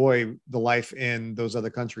enjoy the life in those other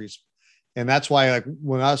countries. And that's why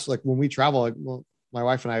when we travel, my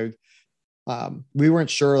wife and I, we weren't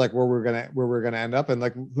sure like where we're gonna end up, and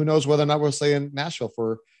like who knows whether or not we'll stay in Nashville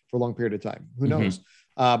for a long period of time. Who knows?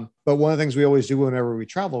 But one of the things we always do whenever we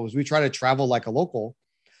travel is we try to travel like a local,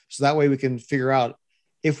 so that way we can figure out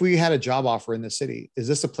if we had a job offer in the city, is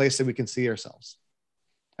this a place that we can see ourselves?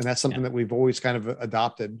 And that's something that we've always kind of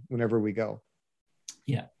adopted whenever we go.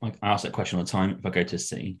 Yeah, I ask that question all the time if I go to a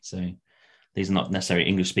city. So these are not necessarily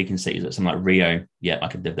English-speaking cities, but something like Rio. Yeah, I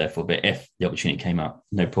could live there for a bit if the opportunity came up.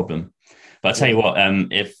 No problem. But I'll tell you what,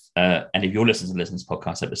 if any of your listeners listen to this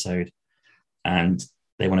podcast episode and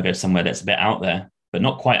they want to go somewhere that's a bit out there, but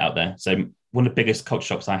not quite out there. So one of the biggest culture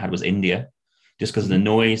shocks I had was India, just because of the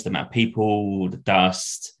noise, the amount of people, the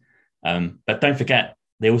dust. But don't forget,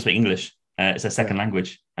 they all speak English. It's a second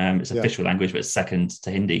language. It's official language, but it's second to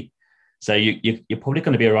Hindi. So you're probably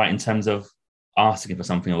going to be all right in terms of asking for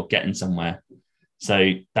something or getting somewhere.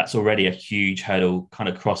 So that's already a huge hurdle kind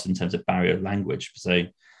of crossed in terms of barrier of language. So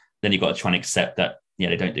then you've got to try and accept that,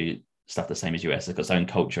 they don't do stuff the same as US. They've got its own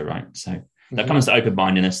culture, right? So that comes to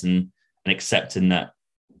open-mindedness and accepting that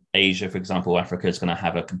Asia, for example, Africa is going to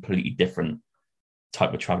have a completely different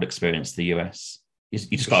type of travel experience to the US. You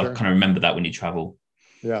just got to kind of remember that when you travel.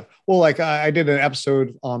 Yeah. Well, like I did an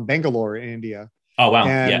episode on Bangalore in India. Oh, wow.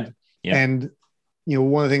 And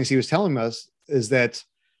one of the things he was telling us is that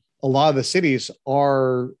a lot of the cities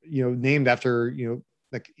are, named after,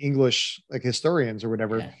 like English, like historians or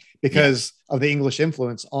whatever, because of the English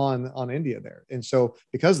influence on India there. And so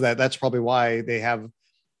because of that, that's probably why they have,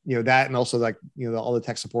 that, and also like, all the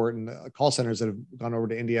tech support and the call centers that have gone over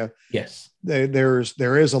to India. Yes. There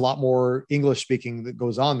is a lot more English speaking that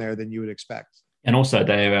goes on there than you would expect. And also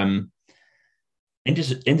they're,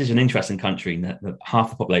 India's an interesting country in that half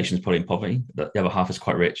the population is probably in poverty, but the other half is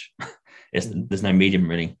quite rich. There's no medium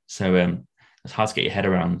really. So it's hard to get your head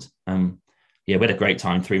around. Yeah, we had a great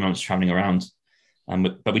time, 3 months traveling around.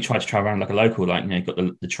 But we tried to travel around like a local, like, got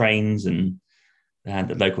the trains and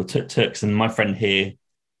the local tuk-tuks. And my friend here,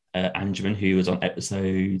 Anjuman, who was on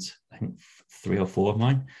episode, I think 3 or 4 of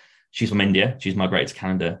mine, she's from India. She's migrated to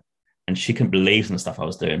Canada, and she couldn't believe some of the stuff I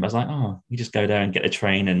was doing. But I was like, oh, you just go there and get the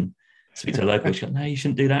train and speak to a local. She goes, no, you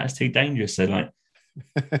shouldn't do that. It's too dangerous. So like,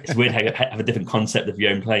 it's weird how you have a different concept of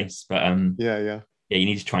your own place. But Yeah. yeah, you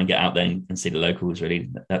need to try and get out there and see the locals.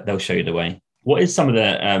 Really, they'll show you the way. What is some of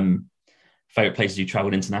the favorite places you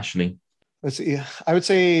traveled internationally? Let's see. I would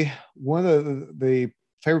say one of the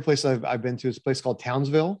favorite places I've been to is a place called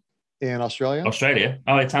Townsville in Australia. Australia.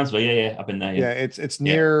 Oh, yeah, Townsville. Yeah. I've been there. Yeah, it's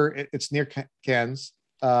near Cairns,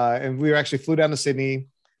 and we actually flew down to Sydney.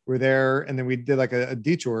 We're there, and then we did like a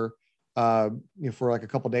detour, for like a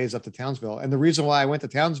couple of days up to Townsville. And the reason why I went to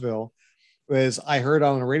Townsville was I heard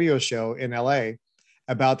on a radio show in LA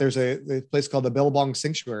about there's a place called the Billabong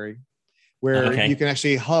Sanctuary where you can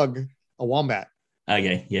actually hug a wombat.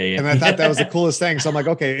 Okay, yeah. And I thought that was the coolest thing. So I'm like,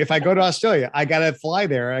 okay, if I go to Australia, I gotta fly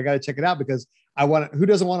there. I gotta check it out because who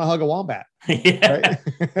doesn't want to hug a wombat? Yeah. Right?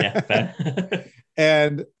 Yeah.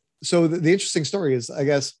 And so the interesting story is, I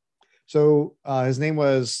guess, so his name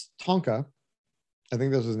was Tonka. I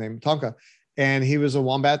think that was his name, Tonka. And he was a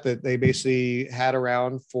wombat that they basically had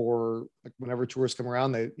around for like whenever tourists come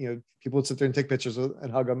around, people would sit there and take pictures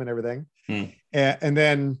and hug them and everything. And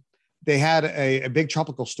then they had a big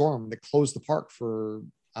tropical storm that closed the park for,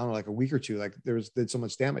 I don't know, like a week or two. Like did so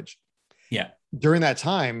much damage. Yeah. During that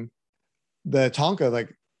time, the Tonka,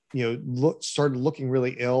 started looking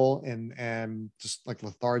really ill and just like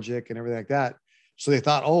lethargic and everything like that. So they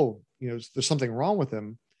thought, there's something wrong with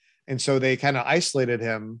him. And so they kind of isolated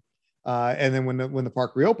him. And then when the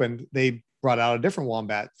park reopened, they brought out a different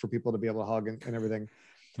wombat for people to be able to hug and everything.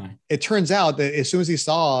 Right. It turns out that as soon as he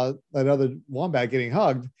saw that other wombat getting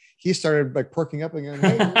hugged, he started like perking up and going,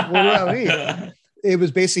 hey, what about me? It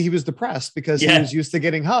was basically, he was depressed because he was used to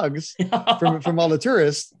getting hugs from all the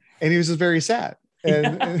tourists, and he was just very sad.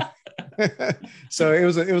 And so it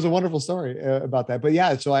was a wonderful story about that. But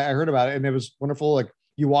yeah, so I heard about it, and it was wonderful. Like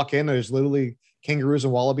you walk in, there's literally kangaroos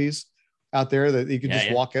and wallabies out there that you could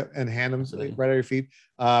just walk up and hand them right at your feet.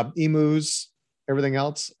 Emus, everything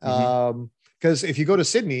else. Because if you go to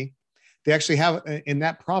Sydney, they actually have in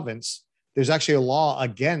that province, there's actually a law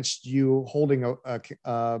against you holding a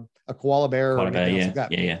koala bear or anything else like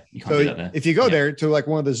that. Yeah. You can't do that there. If you go there to like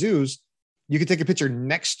one of the zoos, you can take a picture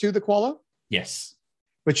next to the koala. Yes.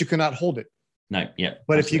 But you cannot hold it. No, yeah.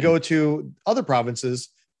 But if you go to other provinces,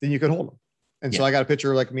 then you can hold them. And so I got a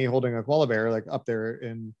picture like me holding a koala bear like up there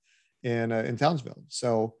in Townsville.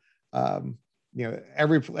 So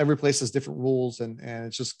every place has different rules, and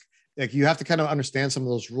it's just like you have to kind of understand some of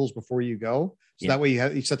those rules before you go, so that way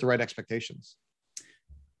you set the right expectations.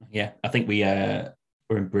 Yeah, I think we're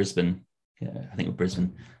in Brisbane. Yeah, I think we're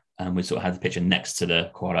Brisbane. We sort of had the picture next to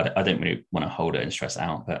the koala. I don't really want to hold it and stress it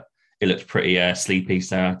out, but it looked pretty sleepy,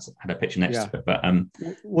 so I had a picture next to it. But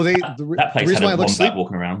that place had a wombat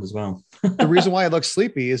walking around as well. The reason why it looks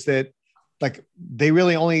sleepy is that like they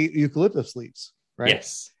really only eat eucalyptus leaves, right?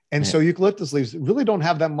 Yes. And so eucalyptus leaves really don't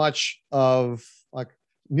have that much of like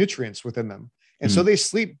nutrients within them. And so they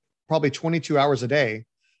sleep probably 22 hours a day.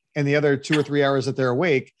 And the other 2 or 3 hours that they're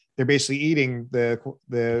awake, they're basically eating the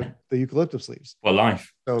eucalyptus leaves. Well,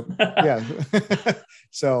 life. So yeah.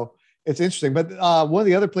 So it's interesting. But one of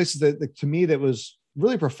the other places that to me that was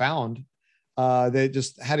really profound, that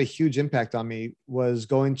just had a huge impact on me was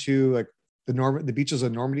going to like the beaches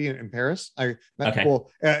of Normandy in Paris. It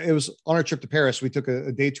was on our trip to Paris. We took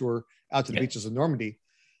a day tour out to the beaches of Normandy,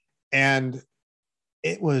 and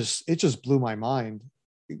it just blew my mind,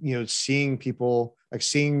 seeing people, like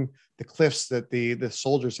seeing the cliffs that the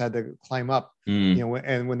soldiers had to climb up,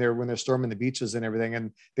 and when they're storming the beaches and everything,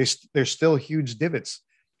 and there's still huge divots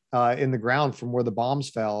in the ground from where the bombs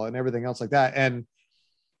fell and everything else like that. And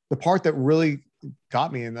the part that really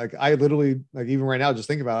got me, and like I literally, like even right now, just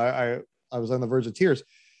think about it, I was on the verge of tears.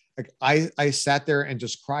 Like I sat there and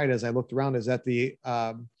just cried as I looked around. Is at the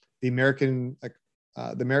American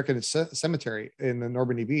cemetery in the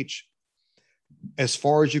Normandy beach. As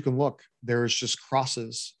far as you can look, there's just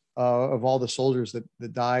crosses of all the soldiers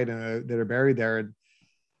that died and that are buried there. And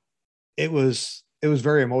it was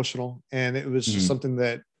very emotional, and it was just something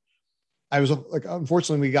that I was like.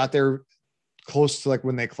 Unfortunately, we got there close to like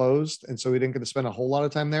when they closed, and so we didn't get to spend a whole lot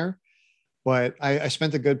of time there. But I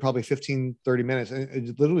spent a good probably 15, 30 minutes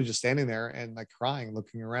and literally just standing there and like crying,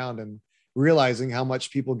 looking around and realizing how much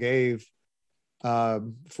people gave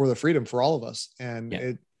for the freedom for all of us. And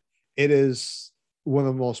it is one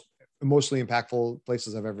of the most emotionally impactful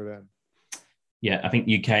places I've ever been. Yeah, I think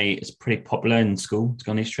UK is pretty popular in school to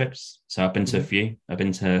go on these trips. So I've been to a Mhm. few. I've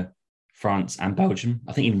been to France and Belgium.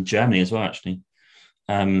 I think even Germany as well, actually.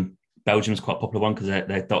 Um, Belgium's quite a popular one because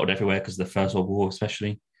they're dotted everywhere because of the First World War,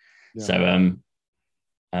 especially. Yeah.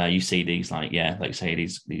 So you see these like like you say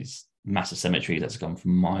these massive cemeteries that's gone for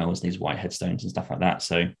miles, these white headstones and stuff like that.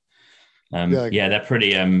 So Yeah. Like, they're pretty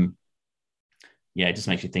yeah, it just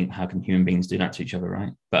makes you think how can human beings do that to each other,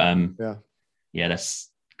 right? But yeah. yeah,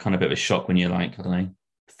 that's kind of a bit of a shock when you're like, I don't know,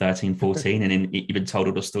 13, 14, and then you've been told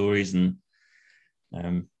all the stories and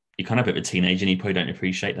you're kind of a bit of a teenager and you probably don't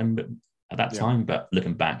appreciate them but at that Yeah. time. But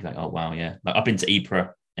looking back, like, oh wow, yeah. Like I've been to Ypres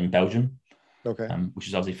in Belgium, Okay. which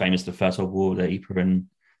is obviously famous for the First World War, the Ypres and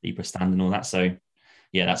the Ypres stand and all that. So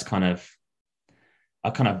yeah, that's kind of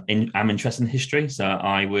am interested in history, so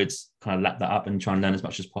I would kind of lap that up and try and learn as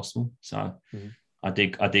much as possible. So Mhm. I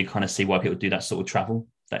did kind of see why people do that sort of travel,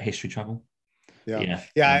 that history travel. But Yeah. yeah,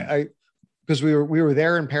 Yeah. I because we were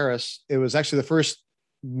there in Paris. It was actually the first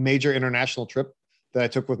major international trip that I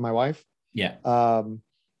took with my wife. yeah, Um,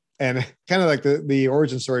 and kind of like the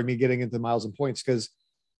origin story of me getting into miles and points, because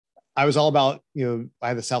I was all about, I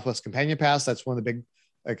had the Southwest Companion Pass. That's one of the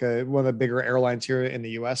big, one of the bigger airlines here in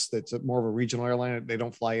the US. That's more of a regional airline. They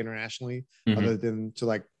don't fly internationally other mm-hmm. than to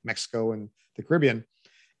like Mexico and the Caribbean.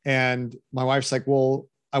 And my wife's like, well,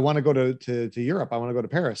 I want to go to Europe. I want to go to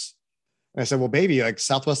Paris. And I said, well, baby, like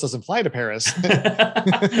Southwest doesn't fly to Paris.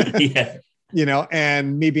 Yeah,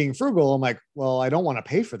 And me being frugal, I'm like, well, I don't want to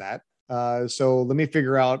pay for that. So let me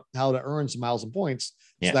figure out how to earn some miles and points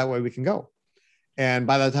so yeah, that way we can go. And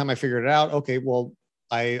by the time I figured it out, okay, well,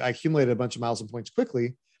 I accumulated a bunch of miles and points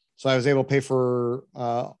quickly. So I was able to pay for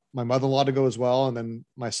my mother-in-law to go as well. And then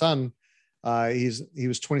my son, he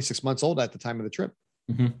was 26 months old at the time of the trip.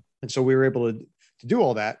 mm-hmm. And so we were able to do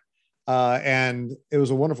all that. And it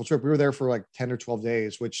was a wonderful trip. We were there for like 10 or 12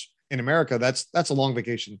 days, which in America, that's a long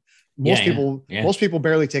vacation. Yeah, Most yeah, people, yeah. most people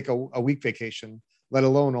barely take a week vacation, let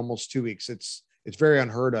alone almost 2 weeks. It's very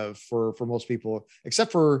unheard of for most people,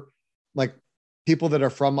 except for like people that are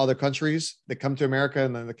from other countries that come to America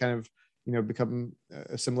and then they kind of, become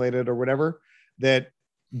assimilated or whatever, that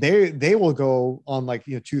they will go on like,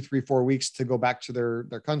 2, 3, 4 weeks to go back to their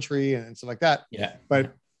country and stuff like that. Yeah, yeah.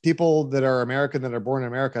 But people that are American, that are born in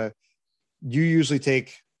America, you usually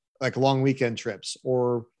take like long weekend trips,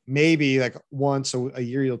 or maybe like once a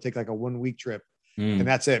year, you'll take like a 1 week trip. And Mm.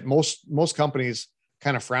 that's it. Most companies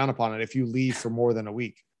kind of frown upon it if you leave for more than a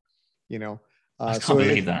week, you know? I So can't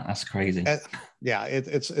believe that. That's crazy. yeah,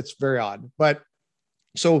 it's very odd. But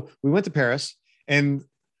so we went to Paris, and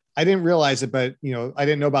I didn't realize it, but I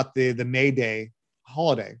didn't know about the May Day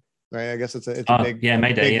holiday, right? I guess it's a Oh, yeah,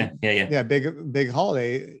 Mayday. big, Yeah, yeah, yeah, yeah, big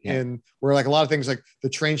holiday, yeah. and where like a lot of things like the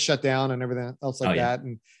train shut down and everything else Oh, like yeah. that.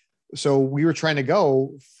 And so we were trying to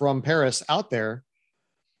go from Paris out there,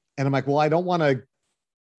 and I'm like, well, I don't want to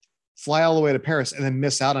fly all the way to Paris and then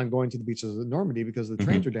miss out on going to the beaches of Normandy because the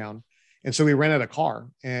trains Mm-hmm. are down. And so we rented a car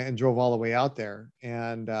and drove all the way out there.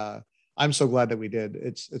 And I'm so glad that we did.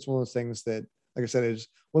 It's one of those things that, like I said, is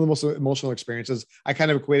one of the most emotional experiences. I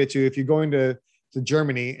kind of equate it to if you're going to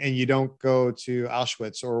Germany and you don't go to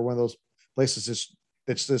Auschwitz or one of those places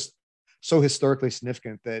that's just so historically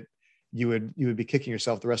significant that you would be kicking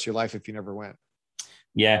yourself the rest of your life if you never went.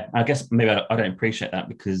 Yeah, I guess maybe I don't appreciate that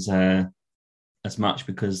because as much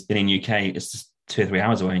because being in UK, it's just 2 or 3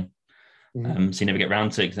 hours away. Mm-hmm. So you never get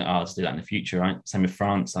around to it. Oh, I'll just do that in the future, right? Same with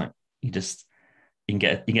France. Like you can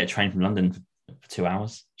get a train from London for 2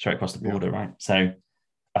 hours straight across the Yeah. border, right? So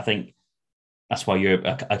I think that's why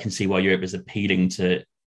Europe. I can see why Europe is appealing to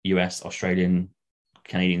US, Australian,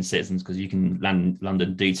 Canadian citizens because you can land in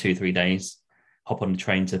London, do 2, 3 days, hop on the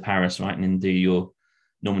train to Paris, right, and then do your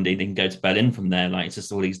Normandy, then go to Berlin from there. Like it's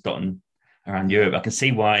just all these dotting around Europe. I can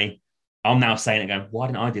see why. I'm now saying it, going, why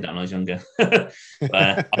didn't I do that when I was younger?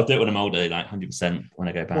 I'll do it when I'm older, like 100% when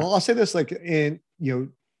I go back. Well, I'll say this, like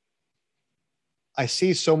I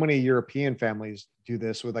see so many European families do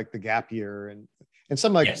this with like the gap year, and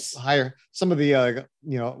some like Yes. some of the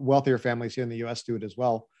wealthier families here in the U.S. do it as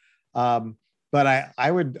well. But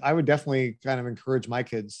I would definitely kind of encourage my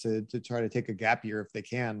kids to try to take a gap year if they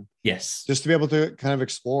can, Yes. just to be able to kind of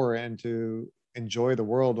explore and to enjoy the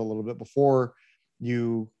world a little bit before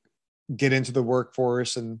you get into the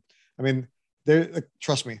workforce. And I mean, there,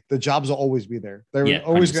 trust me, the jobs will always be there. They're Yeah.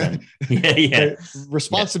 always going 100%. Yeah. Yeah.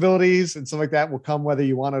 responsibilities and stuff like that will come whether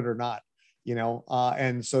you want it or not,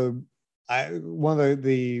 and so one of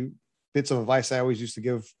the bits of advice I always used to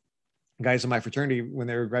give guys in my fraternity when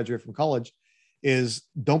they were graduating from college is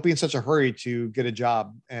don't be in such a hurry to get a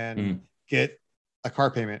job and get a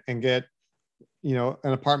car payment and get, an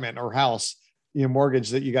apartment or house. mortgage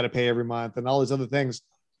that you got to pay every month and all these other things.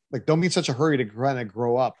 Like, don't be in such a hurry to kind of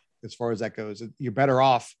grow up as far as that goes. You're better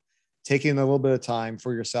off taking a little bit of time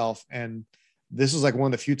for yourself. And this is like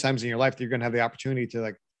one of the few times in your life that you're going to have the opportunity to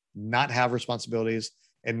like not have responsibilities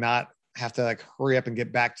and not have to like hurry up and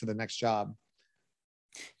get back to the next job.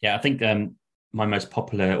 Yeah, I think my most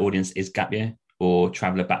popular audience is gap year or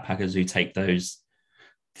traveler backpackers who take those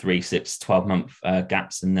 3, 6, 12-month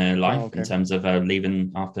gaps in their life in terms of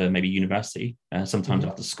leaving after maybe university, sometimes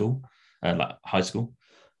after school, like high school,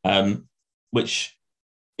 which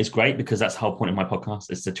is great because that's the whole point of my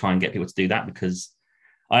podcast is to try and get people to do that. Because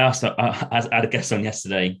I asked, I had a guest on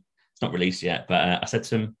yesterday, it's not released yet, but I said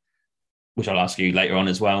to him, which I'll ask you later on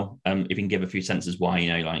as well, if you can give a few sentences why,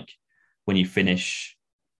 like when you finish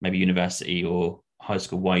maybe university or high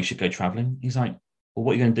school, why you should go traveling. He's like, well,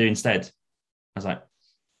 what are you going to do instead? I was like,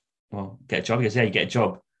 well, get a job. He goes, yeah, you get a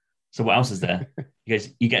job. So what else is there? He goes,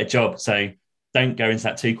 you get a job. So don't go into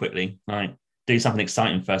that too quickly. Right? Do something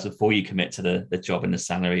exciting first before you commit to the job and the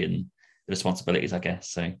salary and the responsibilities, I guess.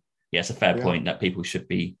 So yeah, it's a fair point that people should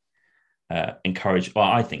be encouraged, or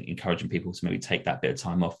I think encouraging people to maybe take that bit of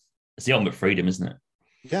time off. It's the ultimate freedom, isn't it?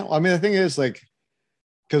 Yeah. Well, I mean, the thing is like,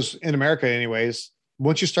 because in America anyways,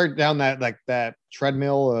 once you start down that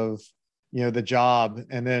treadmill of, the job,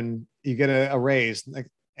 and then you get a raise, like,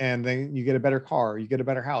 and then you get a better car, you get a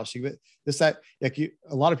better house, you get this, that, like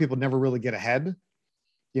a lot of people never really get ahead.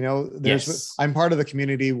 I'm part of the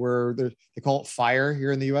community where they call it FIRE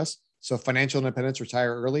here in the US. So financial independence,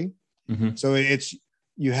 retire early. Mm-hmm. So it's,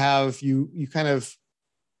 you kind of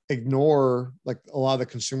ignore like a lot of the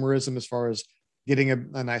consumerism as far as getting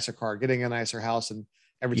a nicer car, getting a nicer house. And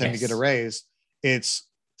every time you get a raise, it's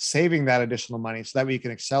saving that additional money so that way you can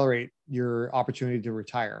accelerate your opportunity to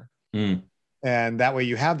retire. And that way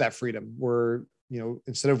you have that freedom where,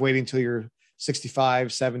 instead of waiting till you're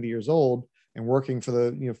 65, 70 years old and working for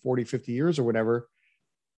the, 40, 50 years or whatever,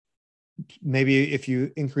 maybe if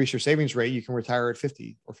you increase your savings rate, you can retire at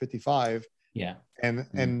 50 or 55. Yeah.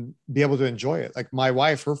 And be able to enjoy it. Like my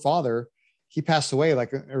wife, her father, he passed away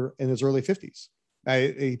like in his early 50s.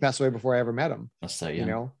 He passed away before I ever met him. That's so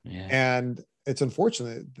young. And it's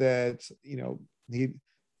unfortunate that,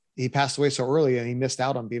 he passed away so early and he missed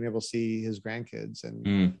out on being able to see his grandkids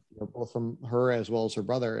and both from her as well as her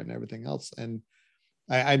brother and everything else. And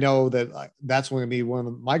I know that that's going to be one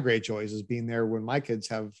of my great joys is being there when my kids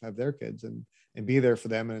have their kids and be there for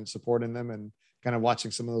them and supporting them and kind of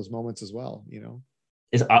watching some of those moments as well,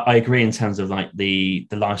 I agree in terms of like the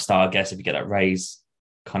lifestyle, I guess, if you get that raise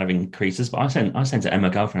kind of increases. But I sent to Emma,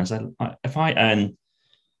 girlfriend, I said, if I earn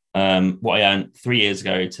what I earned 3 years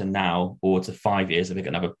ago to now, or to 5 years, if I get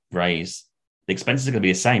another raise, the expenses are going to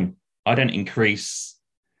be the same. I don't increase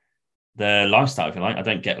the lifestyle, if you like. I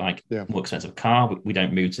don't get more expensive car. We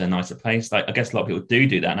don't move to a nicer place. Like I guess a lot of people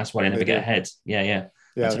do that, and that's why they never get ahead. Yeah.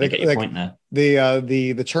 I totally get your point there.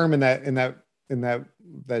 The term in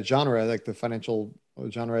that genre, like the financial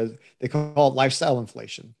genre, they call it lifestyle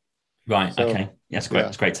inflation. Right. So, okay. Yeah, it's great.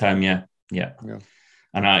 It's a great term. Yeah.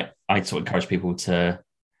 And I sort of encourage people to,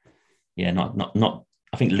 not.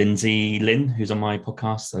 I think Lindsay Lynn, who's on my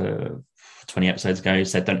podcast 20 episodes ago,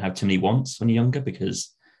 said don't have too many wants when you're younger,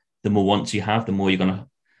 because the more wants you have, the more you're going to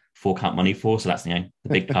fork out money for. So that's the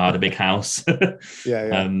big car, the big house,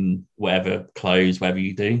 whatever clothes, whatever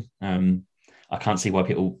you do. I can't see why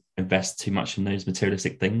people invest too much in those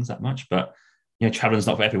materialistic things that much, but traveling's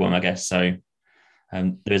not for everyone, I guess. So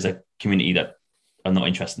there is a community that are not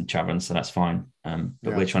interested in traveling, so that's fine.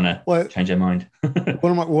 But we're trying to change their mind.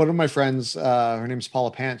 one of my friends, her name's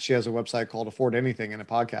Paula Pant. She has a website called Afford Anything and a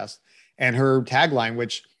podcast. And her tagline,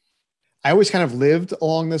 which I always kind of lived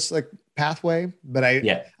along this like pathway, but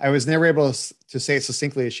I was never able to say it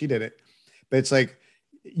succinctly as she did it. But it's like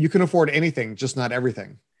you can afford anything, just not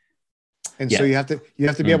everything. And so you have to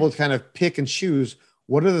be able to kind of pick and choose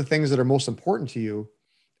what are the things that are most important to you,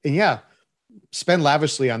 and spend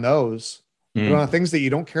lavishly on those. But on the things that you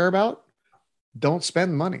don't care about, don't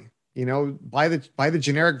spend money. Buy the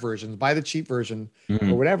generic versions, buy the cheap version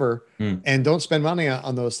or whatever, and don't spend money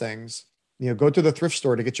on those things. Go to the thrift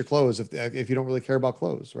store to get your clothes if you don't really care about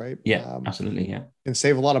clothes, right? Yeah, absolutely. Yeah, and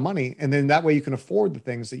save a lot of money, and then that way you can afford the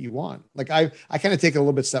things that you want. Like I kind of take it a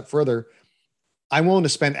little bit step further. I'm willing to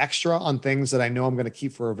spend extra on things that I know I'm going to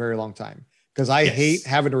keep for a very long time because I hate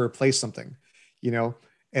having to replace something,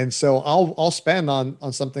 And so I'll spend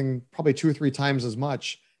on something probably 2 or 3 times as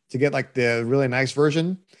much to get like the really nice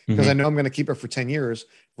version because I know I'm going to keep it for 10 years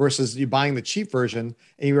versus you buying the cheap version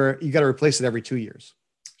and you got to replace it every 2 years.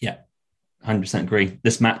 Yeah, 100% agree.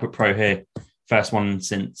 This MacBook Pro here, first one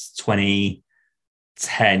since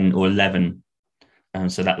 2010 or 11.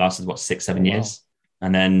 So that lasted, what, 6, 7 Oh, wow. years.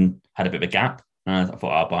 And then had a bit of a gap. And I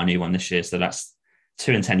thought, I'll buy a new one this year. So that's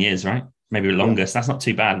 2 and 10 years, right? Maybe Yeah. longer. So that's not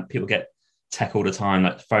too bad. People get tech all the time.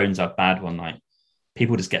 Like phones are a bad one. Like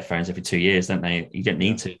people just get phones every 2 years, don't they? You don't Yeah.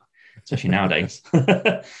 need to, especially nowadays.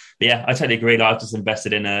 But yeah, I totally agree. Like, I've just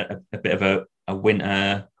invested in a bit of a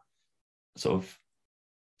winter sort of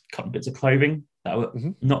couple of bits of clothing that were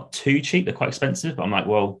Hmm. not too cheap. They're quite expensive, but I'm like,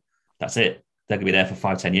 well, that's it. They're gonna be there for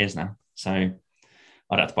 5, 10 years now. So I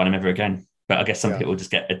don't have to buy them ever again. But I guess some Yeah. people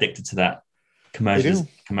just get addicted to that They do.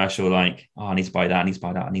 commercial, like, oh, I need to buy that, I need to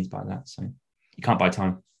buy that, I need to buy that. So you can't buy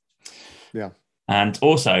time. Yeah. And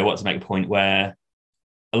also, I want to make a point where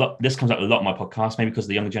this comes up a lot in my podcast, maybe because of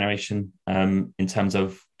the younger generation, in terms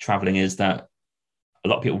of traveling, is that a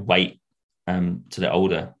lot of people wait till they're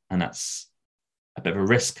older, and that's a bit of a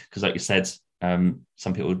risk because, like you said,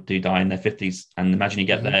 some people do die in their 50s. And imagine you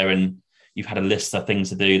get Hmm. there and you've had a list of things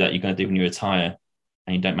to do that you're going to do when you retire,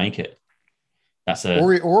 and you don't make it. That's a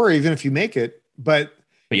Or even if you make it, but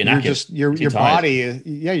but you're you're knackered, just you're too your tired. body,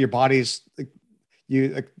 yeah, your body's like, you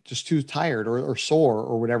like, just too tired or sore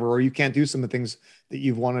or whatever, or you can't do some of the things that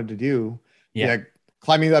you've wanted to do. Yeah, Yeah,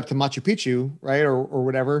 climbing up to Machu Picchu, right, or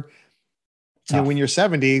whatever. When tough. you're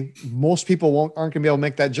 70, most people aren't going to be able to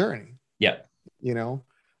make that journey. Yeah, You know,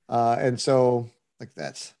 and so like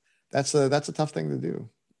that's a tough thing to do.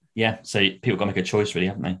 yeah. So people got to make a choice, really,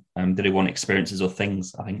 haven't they? Do they want experiences or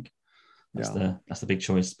things? I think Yeah. that's the big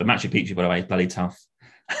choice. But Machu Picchu, by the way, is bloody tough.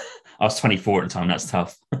 I was 24 at the time. That's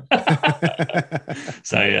tough.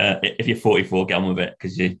 So if you're 44, get on with it,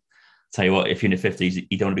 because you tell you what, if you're in your 50s,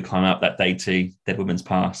 you don't want to be climbing up that day two Dead Woman's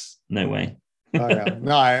Pass. No way. Oh yeah,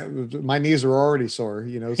 no, my knees are already sore,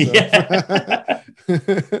 so. Yeah.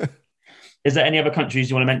 Is there any other countries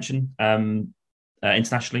you want to mention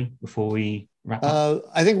internationally before we wrap up?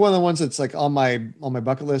 I think one of the ones that's like on my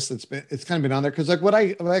bucket list, it's kind of been on there because like what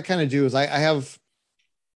I kind of do is I have,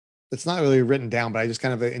 it's not really written down, but I just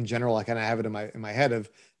kind of in general I kind of have it in my head of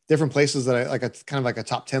different places that I like, a kind of like a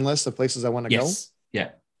top 10 list of places I want to go, Yes. Yeah.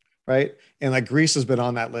 right? And like Greece has been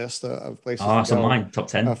on that list of places Oh, to so go mine, top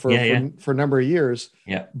 10. for Yeah, for yeah. for a number of years.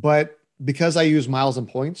 Yeah. But because I use miles and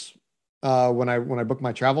points when I book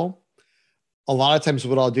my travel, a lot of times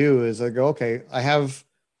what I'll do is I go, okay, I have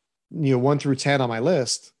 1 through 10 on my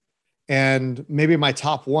list, and maybe my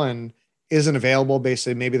top one isn't available.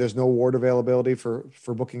 Basically, maybe there's no award availability for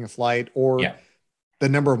booking a flight, or Yeah. the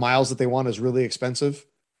number of miles that they want is really expensive.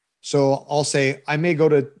 So I'll say I may go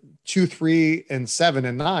to 2, 3, and 7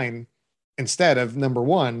 and 9 instead of number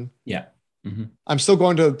one. Yeah. Mm-hmm. I'm still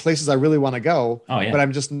going to places I really want to go, Oh, but yeah.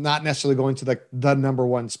 I'm just not necessarily going to the number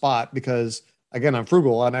one spot because again, I'm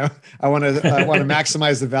frugal and I want to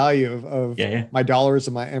maximize the value of Yeah, yeah. my dollars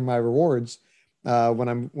and my rewards when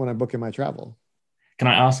I'm booking my travel. Can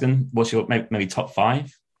I ask them what's your maybe top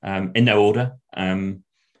five in no order? If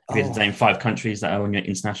you had to Oh, name 5 countries that are on your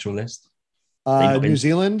international list that you've not New been to.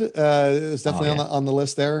 Zealand is Oh, definitely on yeah. the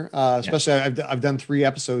list there. Yeah. Especially I've done 3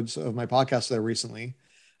 episodes of my podcast there recently.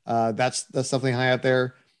 That's definitely high out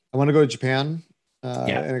there. I want to go to Japan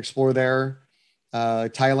Yeah. and explore there.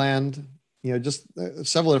 Thailand, just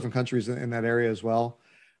several different countries in that area as well.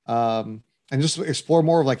 And just explore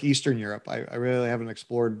more of like Eastern Europe. I really haven't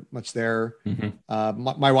explored much there.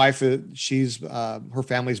 Mm-hmm. My wife, she's her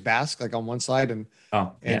family's Basque, like on one side, and Oh,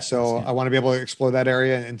 and yeah. That's, so yeah. I want to be able to explore that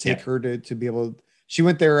area and take Yeah. her to be able. She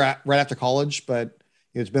went there right after college, but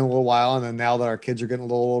it's been a little while, and then now that our kids are getting a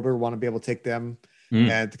little older, want to be able to take them Mm,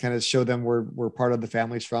 and to kind of show them where part of the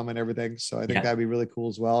family's from and everything. So I think yeah. that'd be really cool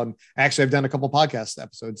as well. And actually, I've done a couple podcast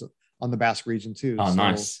episodes on the Basque region too. Oh, So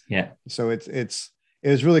nice. Yeah. so it's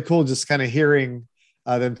really cool just kind of hearing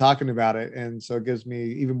them talking about it, and so it gives me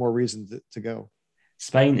even more reason to go.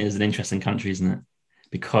 Spain is an interesting country, isn't it?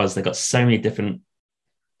 Because they've got so many different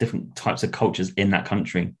types of cultures in that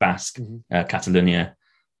country. Basque, Mm-hmm. Catalonia,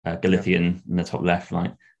 Yeah, Galician in the top left.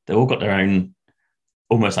 Like they all got their own,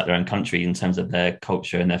 almost like their own country in terms of their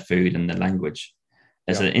culture and their food and their language.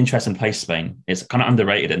 It's yeah, an interesting place, Spain. It's kind of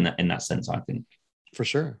underrated in that sense, I think. for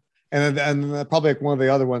sure. And probably like one of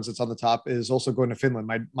the other ones that's on the top is also going to Finland.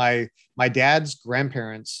 My dad's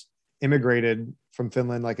grandparents immigrated from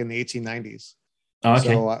Finland like in the 1890s. Oh,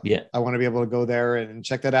 So okay. Yeah. I want to be able to go there and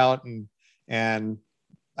check that out. And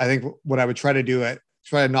I think what I would try to do,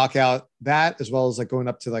 try to knock out that as well as like going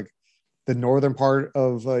up to like the northern part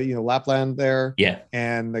of Lapland there, Yeah.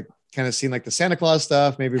 and like kind of seeing like the Santa Claus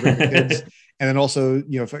stuff, maybe bring the kids, and then also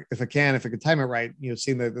if I could time it right,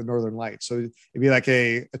 seeing the Northern Lights. So it'd be like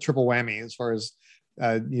a triple whammy as far as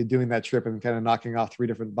doing that trip and kind of knocking off 3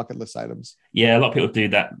 different bucket list items. Yeah. A lot of people do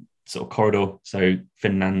that sort of corridor. So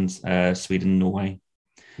Finland, Sweden, Norway.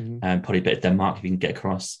 Probably a bit of Denmark if you can get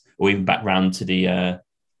across, or even back round to the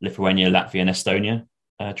Lithuania, Latvia, and Estonia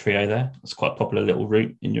trio there. It's quite a popular little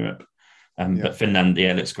route in Europe. But Finland,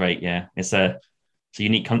 looks great. Yeah, it's a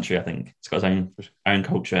unique country. I think it's got its own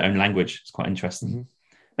culture, own language. It's quite interesting.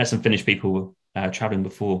 Met some Finnish people traveling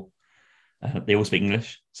before. They all speak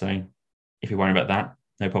English, so if you're worrying about that,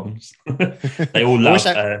 no problems. They all love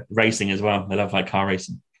racing as well. They love like car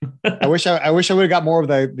racing. I wish I would have got more of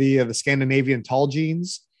the Scandinavian tall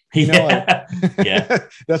genes. You know, yeah.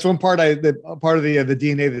 That's one part part of the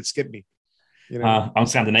DNA that skipped me. You know, I'm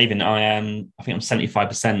Scandinavian. I think I'm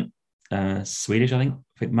 75% Swedish. I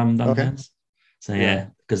think Mum done hers. So yeah,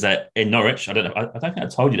 because in Norwich, I don't know. I don't think I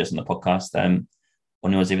told you this on the podcast.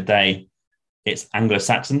 When it was the other day, it's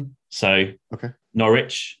Anglo-Saxon. So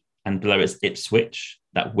Norwich, and below it's Ipswich.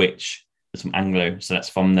 That witch is from Anglo, so that's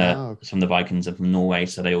from the Vikings and from Norway.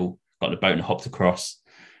 So they all got the boat and hopped across,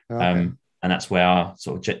 and that's where our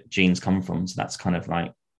sort of genes come from. So that's kind of like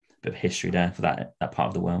a bit of history there for that part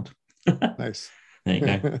of the world. Nice. There you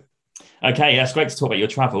go. Okay, yeah, it's great to talk about your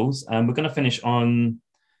travels. We're going to finish on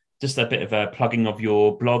just a bit of a plugging of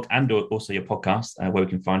your blog and also your podcast, where we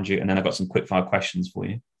can find you. And then I've got some quick fire questions for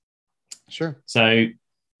you. Sure. So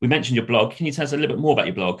we mentioned your blog. Can you tell us a little bit more about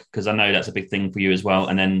your blog? Because I know that's a big thing for you as well.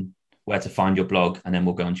 And then where to find your blog, and then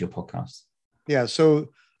we'll go into your podcast. Yeah. So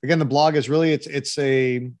again, the blog is really, it's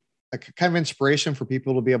a kind of inspiration for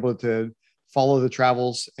people to be able to follow the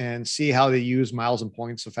travels and see how they use miles and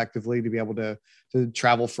points effectively to be able to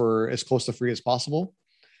travel for as close to free as possible.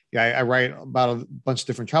 Yeah. I write about a bunch of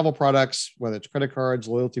different travel products, whether it's credit cards,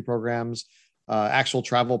 loyalty programs, actual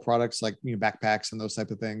travel products like backpacks and those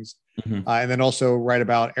type of things. And then also write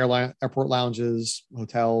about airport lounges,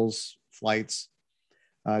 hotels, flights,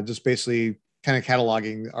 just basically kind of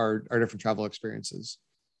cataloging our different travel experiences.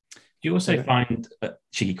 Do you also find, a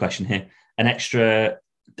cheeky question here, an extra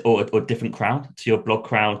or different crowd to your blog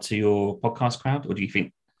crowd, to your podcast crowd? Or do you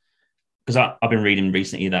think, because I've been reading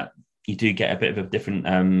recently that you do get a bit of a different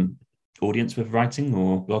audience with writing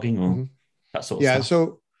or blogging or that sort of stuff? Yeah.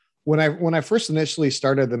 So when I first initially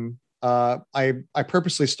started them, I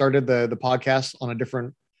purposely started the podcast on a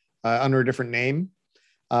different, under a different name,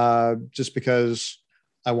 just because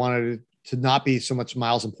I wanted it to not be so much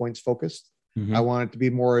miles and points focused. I want it to be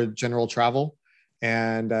more general travel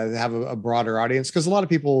and have a broader audience. Because a lot of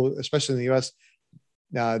people, especially in the US,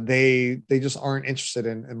 they just aren't interested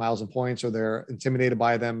in miles and points, or they're intimidated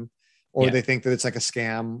by them, or they think that it's like a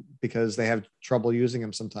scam because they have trouble using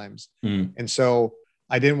them sometimes. And so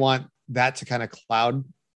I didn't want that to kind of cloud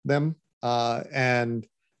them, and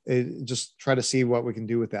just try to see what we can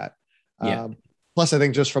do with that. Plus, I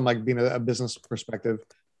think just from like being a business perspective,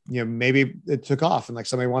 maybe it took off and like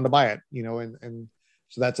somebody wanted to buy it, and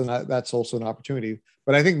so that's also an opportunity.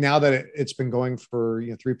 But I think now that it's been going for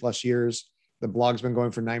 3+ years, the blog's been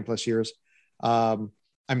going for 9+ years. I'm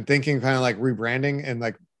thinking kind of like rebranding and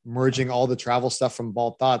like merging all the travel stuff from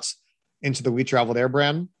Bald Thoughts into the We Travel There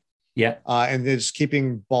brand. And just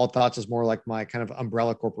keeping Bald Thoughts as more like my kind of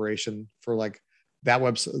umbrella corporation for like that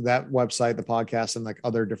website, the podcast, and like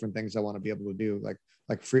other different things I want to be able to do. Like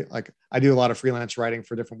I do a lot of freelance writing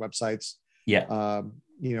for different websites.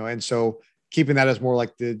 And so keeping that as more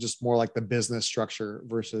like the business structure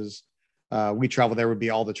versus We Travel There would be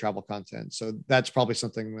all the travel content. So that's probably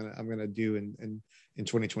something that I'm going to do in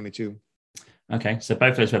 2022. Okay. So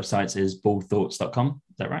both those websites is baldthoughts.com.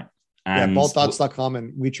 Is that right? And baldthoughts.com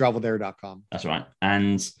and wetravelthere.com. That's right.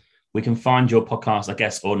 And we can find your podcast, I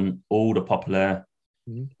guess, on all the popular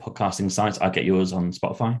podcasting sites. I get yours on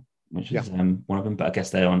Spotify, which is one of them, but I guess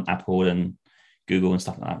they're on Apple and Google and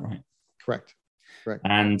stuff like that, right? Correct.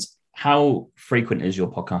 And how frequent is your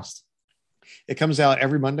podcast? It comes out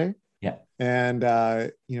every Monday. Yeah. And,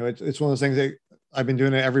 it's one of those things that I've been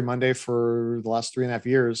doing it every Monday for the last 3.5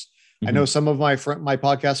 years. I know some of my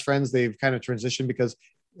podcast friends, they've kind of transitioned because,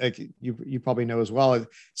 like you probably know as well,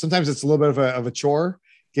 sometimes it's a little bit of a chore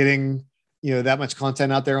getting that much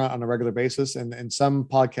content out there on a regular basis, and some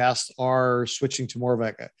podcasts are switching to more of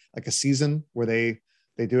like a season where they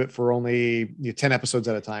do it for only 10 episodes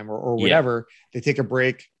at a time or whatever. They take a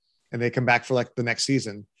break and they come back for like the next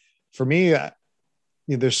season. For me,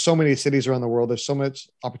 there's so many cities around the world, there's so much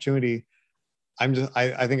opportunity. I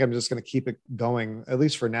think I'm just going to keep it going, at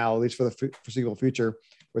least for now, at least for the foreseeable future,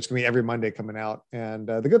 where it's going to be every Monday coming out. And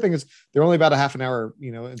the good thing is they're only about a half an hour,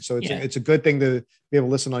 and so it's a good thing to be able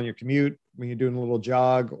to listen on your commute when you're doing a little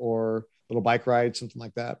jog or a little bike ride, something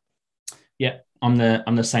like that. Yeah, I'm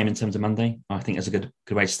the same in terms of Monday. I think it's a good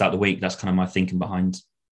way to start the week. That's kind of my thinking behind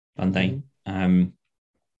Monday. And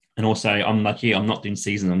also, I'm like you, I'm not doing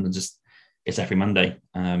season. It's every Monday.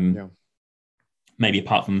 maybe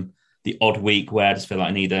apart from the odd week where I just feel like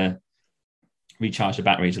I need to recharge the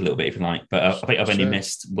batteries a little bit, if you like. But I think I've only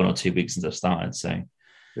missed 1 or 2 weeks since I've started. So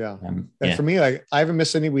yeah. And for me, I haven't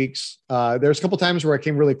missed any weeks. There's a couple times where I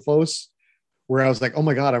came really close, where I was like, oh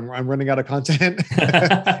my God, I'm running out of content.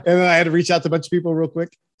 And then I had to reach out to a bunch of people real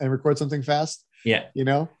quick and record something fast. Yeah.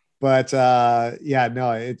 But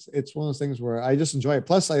no, it's one of those things where I just enjoy it.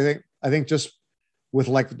 Plus I think just with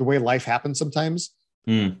like the way life happens sometimes,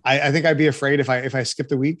 I think I'd be afraid if I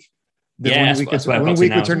skipped a week, then one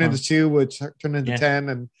week would turn into 2, would turn into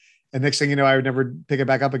 10. And next thing you know, I would never pick it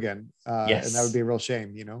back up again. And that would be a real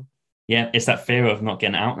shame, Yeah, it's that fear of not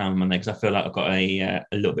getting out now on Monday, because I feel like I've got a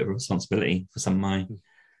little bit of responsibility for some of my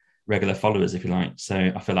regular followers, if you like. So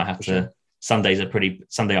I feel like I have to. Sundays are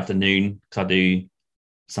Sunday afternoon, because I do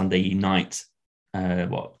Sunday night,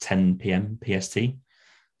 10 p.m. PST.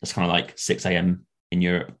 That's kind of like 6 a.m. in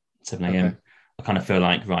Europe, 7 a.m. Okay. I kind of feel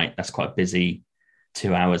like, right, that's quite a busy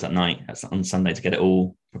 2 hours at night. That's on Sunday to get it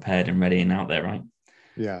all prepared and ready and out there, right?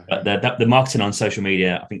 Yeah. But the marketing on social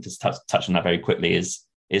media, I think, to touch on that very quickly, is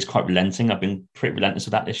quite relenting. I've been pretty relentless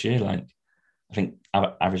with that this year. Like, I think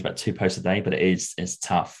I average about 2 posts a day, but it's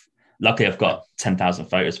tough. Luckily, I've got 10,000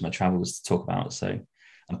 photos of my travels to talk about, so,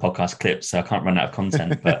 and podcast clips, so I can't run out of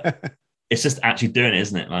content. But it's just actually doing it,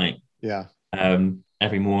 isn't it? Like,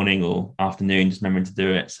 every morning or afternoon, just remembering to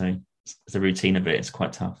do it. So it's a routine of it. It's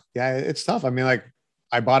quite tough. Yeah, it's tough. I mean, like,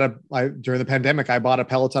 during the pandemic, I bought a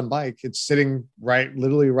Peloton bike. It's sitting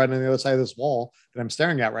literally right on the other side of this wall that I'm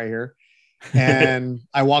staring at right here. And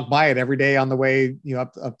I walk by it every day on the way,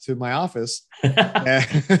 up to my office, and,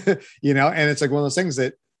 and it's like one of those things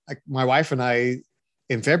that, like, my wife and I,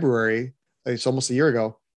 in February, it's almost a year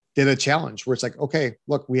ago, did a challenge where it's like, okay,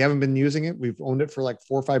 look, we haven't been using it. We've owned it for like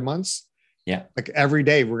 4 or 5 months. Yeah. Like, every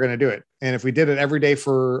day we're going to do it. And if we did it every day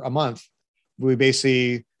for a month, we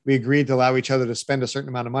agreed to allow each other to spend a certain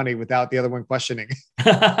amount of money without the other one questioning.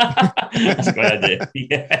 That's a good idea.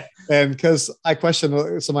 Yeah. And because I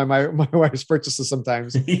question some of my wife's purchases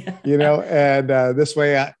sometimes, and this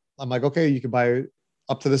way I'm like, okay, you can buy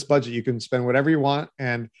up to this budget. You can spend whatever you want.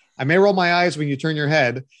 And I may roll my eyes when you turn your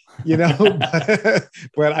head,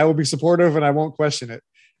 but I will be supportive and I won't question it.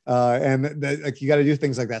 Like, you got to do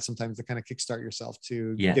things like that sometimes to kind of kickstart yourself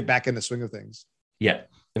to get back in the swing of things. Yeah.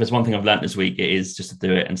 If there's one thing I've learned this week, it is just to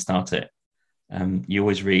do it and start it. You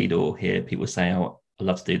always read or hear people say, oh, I'd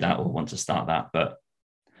love to do that or want to start that, but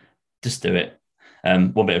just do it.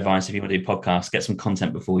 One bit of advice: if you want to do podcasts, get some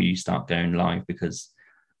content before you start going live, because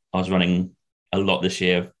I was running a lot this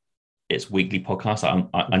year. It's weekly podcasts.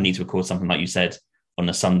 I need to record something, like you said, on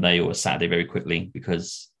a Sunday or a Saturday very quickly,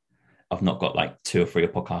 because I've not got like 2 or 3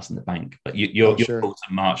 podcasts in the bank. But you're called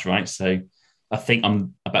to March, right? So I think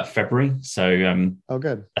I'm about February. So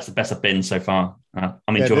good. That's the best I've been so far.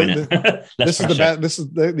 I'm enjoying it. This is the best. This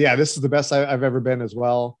is the best I've ever been as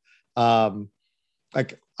well.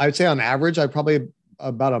 Like, I'd say on average, I'm probably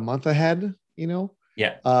about a month ahead,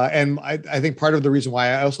 Yeah. And I think part of the reason why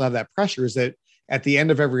I also have that pressure is that at the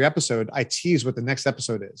end of every episode, I tease what the next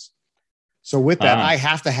episode is. So with that, I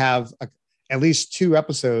have to have at least 2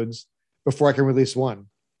 episodes before I can release one,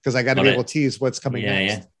 because I got to be able to tease what's coming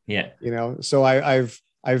next. Yeah. So I've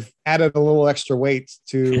added a little extra weight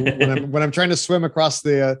to when I'm trying to swim across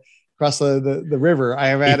the river. I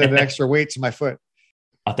have added an extra weight to my foot.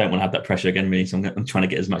 I don't want to have that pressure again, really. So I'm trying to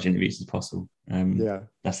get as much interviews as possible.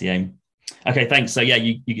 That's the aim. Okay, thanks. So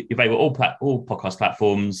you're available all podcast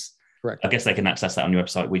platforms. Correct. I guess they can access that on your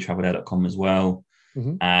website, wetravelthere.com, as well.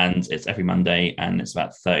 Mm-hmm. And it's every Monday, and it's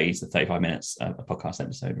about 30 to 35 minutes a podcast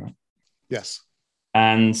episode, right? Yes.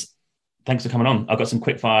 And thanks for coming on. I've got some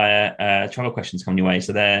quick fire travel questions coming your way.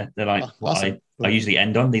 So they're like what awesome. I usually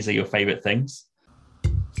end on. These are your favorite things.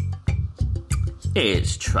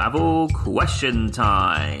 It's travel question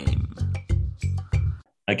time.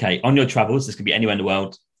 Okay, on your travels, this could be anywhere in the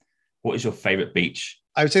world. What is your favorite beach?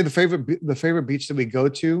 I would say the favorite beach that we go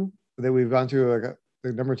to, that we've gone to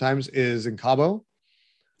a number of times, is in Cabo.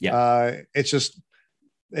 Yeah. It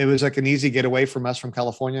was like an easy getaway from us from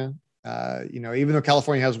California. Even though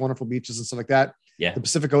California has wonderful beaches and stuff like that, the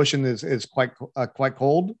Pacific Ocean is quite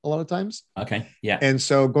cold a lot of times. Okay. Yeah. And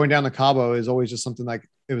so going down to Cabo is always just something like,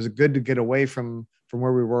 it was good to get away from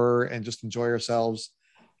where we were and just enjoy ourselves.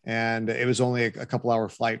 And it was only a couple hour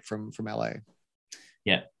flight from LA.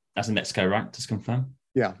 Yeah. That's in Mexico, right? Just confirm.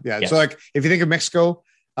 Yeah. So like, if you think of Mexico,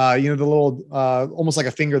 the little, almost like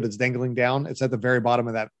a finger that's dangling down, it's at the very bottom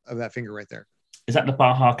of that finger right there. Is that the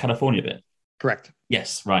Baja California bit? Correct.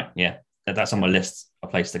 Yes. Right. Yeah. That's on my list, a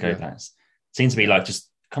place to go. That seems to be like just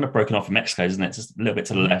kind of broken off from Mexico, isn't it? Just a little bit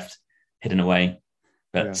to the left, hidden away.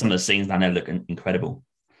 But some of the scenes down there look incredible.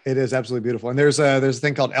 It is absolutely beautiful. And there's a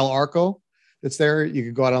thing called El Arco that's there. You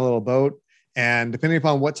could go out on a little boat, and depending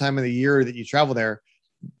upon what time of the year that you travel there,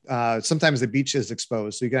 sometimes the beach is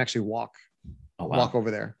exposed, so you can actually walk walk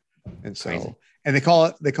over there. And so, crazy. And they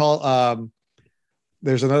call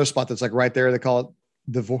there's another spot that's like right there. They call it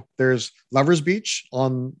there's Lovers Beach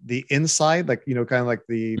on the inside, like, you know, kind of like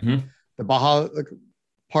the Baja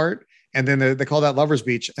part. And then they call that Lovers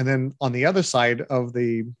Beach. And then on the other side of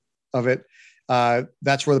it,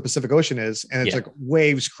 that's where the Pacific Ocean is. And it's like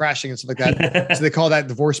waves crashing and stuff like that. So they call that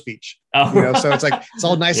Divorce Beach. Oh, you know, so it's like, it's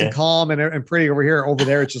all nice and calm and pretty over here. Over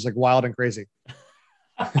there, it's just like wild and crazy.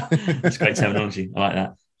 That's great terminology. I like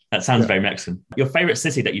that. That sounds very Mexican. Your favorite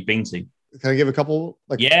city that you've been to? Can I give a couple?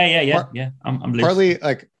 Like, yeah. I'm partly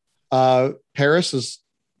like Paris is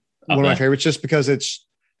one of my favorites, just because it's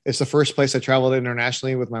the first place I traveled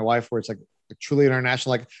internationally with my wife, where it's like truly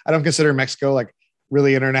international. Like, I don't consider Mexico like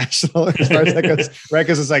really international as far as that goes, right?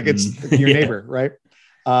 Because it's like it's your neighbor, right?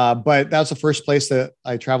 But that was the first place that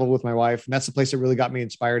I traveled with my wife, and that's the place that really got me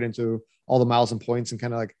inspired into all the miles and points and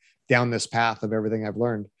kind of like down this path of everything I've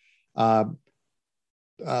learned.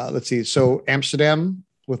 Let's see. So Amsterdam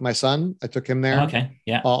with my son, I took him there. Okay.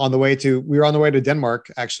 Yeah. We were on the way to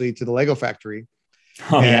Denmark, actually, to the Lego factory.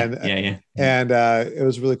 And it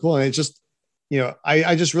was really cool. And it just, you know,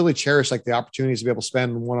 I just really cherish like the opportunities to be able to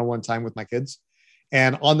spend one-on-one time with my kids.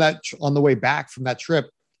 And on the way back from that trip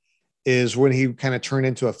is when he kind of turned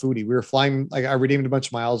into a foodie. We were flying, like, I redeemed a bunch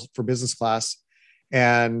of miles for business class.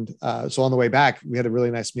 And so on the way back, we had a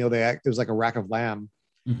really nice meal. It was like a rack of lamb.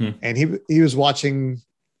 And he was watching,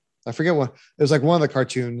 I forget what, it was like one of the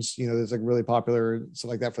cartoons, you know, that's like really popular,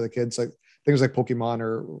 stuff like that for the kids, like things like Pokemon,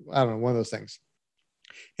 or I don't know, one of those things.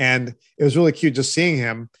 And it was really cute just seeing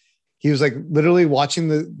him. He was like literally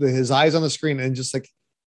watching his eyes on the screen, and just like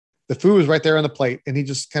the food was right there on the plate, and he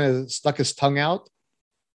just kind of stuck his tongue out,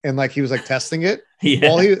 and like he was like testing it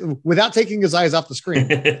without taking his eyes off the screen,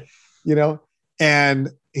 you know. And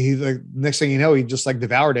he, like, next thing you know, he just like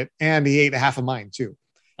devoured it, and he ate half of mine too.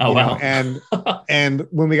 Oh, wow. And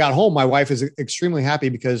when we got home, my wife is extremely happy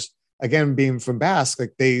because, again, being from Basque,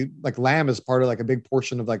 like they like lamb is part of like a big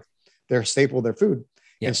portion of like their staple, their food.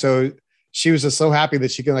 Yeah. And so she was just so happy that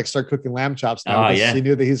she can like start cooking lamb chops now. She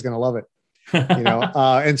knew that he's going to love it, you know?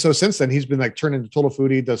 And so since then he's been like turned into total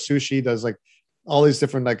foodie, does sushi, does like all these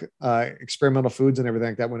different like experimental foods and everything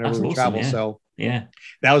like that whenever we travel. So that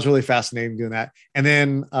was really fascinating doing that. And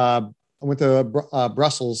then I went to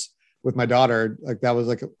Brussels with my daughter. Like, that was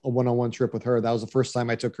like a one-on-one trip with her. That was the first time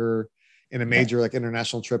I took her in a major like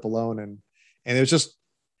international trip alone. And it was just,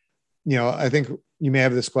 you know, I think you may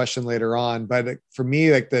have this question later on, but for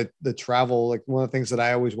me, like the travel, like one of the things that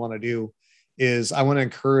I always want to do is I want to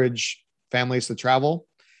encourage families to travel,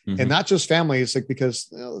 and not just families, like, because,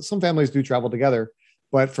 you know, some families do travel together,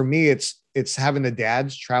 but for me, it's having the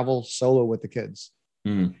dads travel solo with the kids,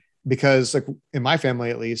 because like in my family,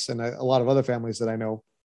 at least, and a lot of other families that I know,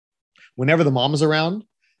 whenever the mom's around,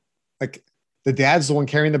 like the dad's the one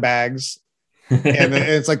carrying the bags, and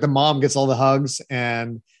it's like the mom gets all the hugs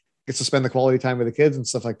and gets to spend the quality time with the kids and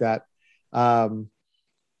stuff like that.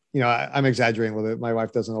 You know, I'm exaggerating a little bit. My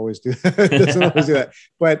wife doesn't always do that,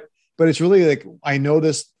 but it's really like, I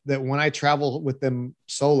noticed that when I travel with them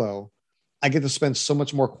solo, I get to spend so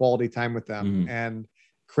much more quality time with them, and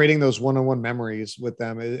creating those one-on-one memories with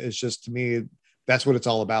them is just, to me, that's what it's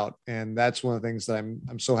all about. And that's one of the things that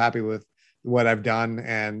I'm so happy with what I've done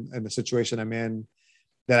and the situation I'm in,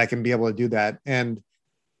 that I can be able to do that. And,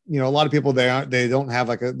 you know, a lot of people, they don't have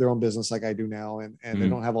like their own business like I do now. And they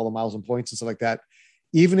don't have all the miles and points and stuff like that.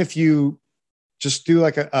 Even if you just do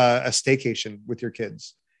like a staycation with your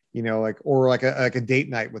kids, you know, like, or like a date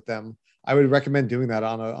night with them, I would recommend doing that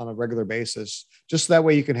on a regular basis. Just so that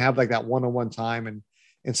way you can have like that one-on-one time.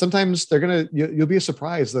 And sometimes you'll be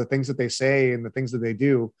surprised the things that they say and the things that they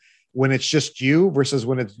do when it's just you versus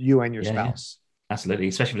when it's you and your spouse. Yeah. Absolutely.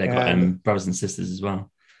 Especially if they've got brothers and sisters as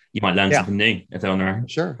well. You might learn something new if they're on their own.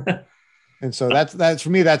 Sure. And so that's for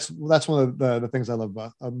me, that's one of the things I love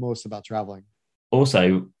most about traveling.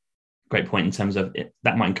 Also, great point in terms of it,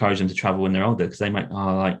 that might encourage them to travel when they're older, because they might,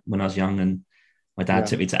 like when I was young and my dad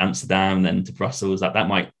took me to Amsterdam and then to Brussels, like that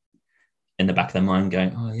might in the back of their mind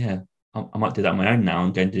go, oh yeah, I might do that on my own now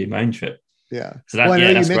and go and do my own trip. Yeah. So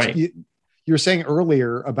that's great. You were saying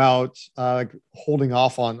earlier about like holding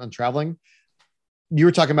off on traveling. You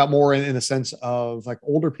were talking about more in the sense of like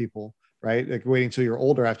older people, right? Like waiting till you're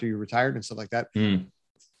older after you're retired and stuff like that.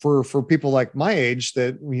 For people like my age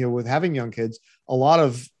that, you know, with having young kids, a lot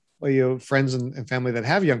of, you know, friends and family that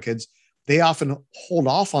have young kids, they often hold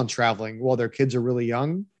off on traveling while their kids are really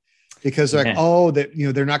young, because they're like, oh, that,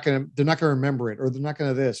 they're not going to remember it, or they're not going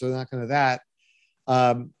to this, or they're not going to that.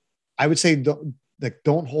 I would say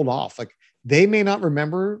don't hold off. Like, they may not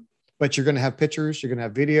remember, but you're going to have pictures, you're going to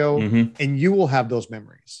have video, and you will have those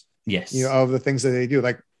memories. Yes. Of the things that they do.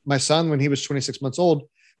 Like my son, when he was 26 months old,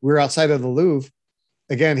 we were outside of the Louvre.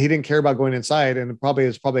 Again, he didn't care about going inside, and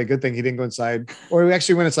it's probably a good thing he didn't go inside, or we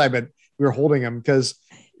actually went inside, but we were holding him because,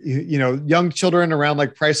 young children around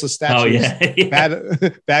like priceless statues,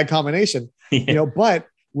 bad combination, but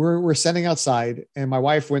we're sitting outside, and my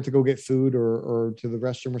wife went to go get food or to the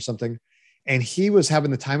restroom or something. And he was having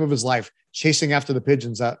the time of his life chasing after the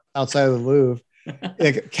pigeons outside of the Louvre,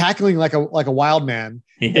 like, cackling like a wild man,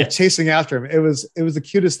 chasing after him. It was the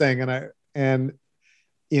cutest thing. And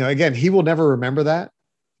again, he will never remember that,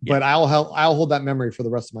 but I'll hold that memory for the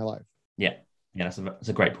rest of my life. Yeah. Yeah. That's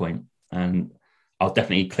a great point. And I'll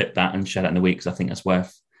definitely clip that and share that in the week, because I think that's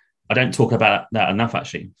I don't talk about that enough,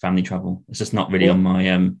 actually. Family travel. It's just not really on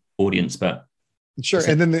my audience, but sure.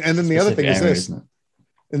 And then the other thing is this.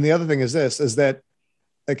 And the other thing is this, is that,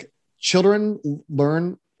 like, children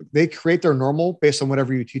learn, they create their normal based on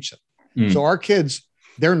whatever you teach them. So our kids,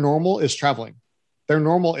 their normal is traveling. Their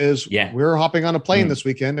normal is, we're hopping on a plane this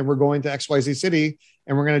weekend, and we're going to XYZ city,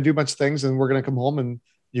 and we're going to do a bunch of things, and we're going to come home, and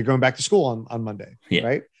you're going back to school on Monday.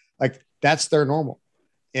 Right. Like, that's their normal.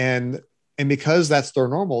 And because that's their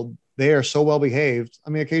normal, they are so well behaved. I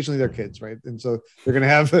mean, occasionally they're kids, right? And so they're going to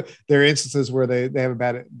have their instances where they have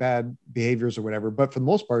bad behaviors or whatever. But for the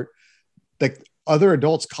most part, like, other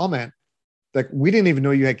adults comment, like, we didn't even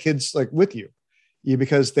know you had kids, like, with you,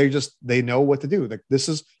 because they know what to do. Like,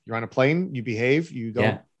 you're on a plane, you behave, you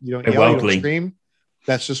don't yell, you don't scream.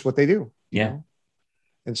 That's just what they do. Yeah.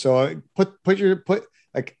 And so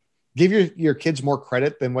give your kids more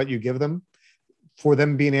credit than what you give them, for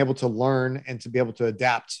them being able to learn and to be able to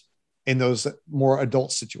adapt in those more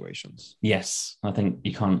adult situations. Yes. I think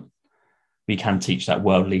we can teach that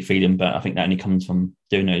worldly freedom, but I think that only comes from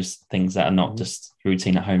doing those things that are not just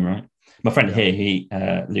routine at home, right? My friend here,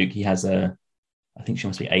 Luke, he has I think she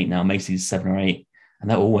must be 8 now. Macy's 7 or 8. And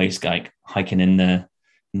they're always like hiking in the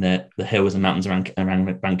hills and mountains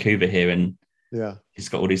around Vancouver here. And he's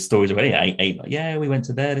got all these stories already at 8. Like, we went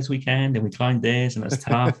to there this weekend and we climbed this, and that's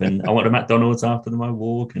tough. And I went to McDonald's after my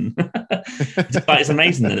walk. And it's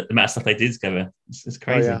amazing the amount of stuff they do together. It's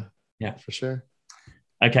crazy. Oh, yeah, for sure.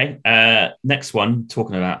 Okay. Next one,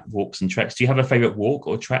 talking about walks and treks. Do you have a favorite walk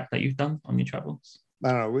or trek that you've done on your travels?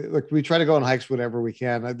 I don't know. We try to go on hikes whenever we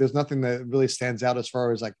can. There's nothing that really stands out as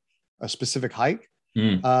far as like a specific hike.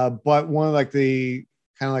 But one of like the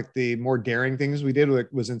more daring things we did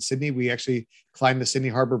was in Sydney. We actually climbed the Sydney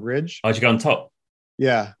Harbor Bridge. Oh, did you go on top?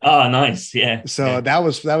 Yeah. Oh, nice. Yeah. So that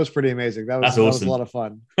was pretty amazing. That's awesome. That was a lot of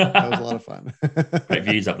fun. That was a lot of fun. Great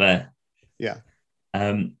views up there. Yeah.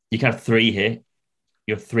 You can have 3 here.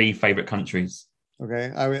 Your 3 favorite countries.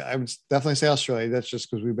 Okay. I would definitely say Australia. That's just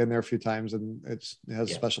because we've been there a few times, and it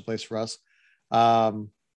has a special place for us.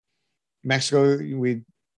 Mexico,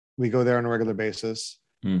 we go there on a regular basis.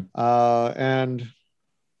 And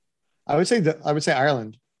I would say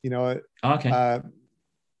Ireland, okay.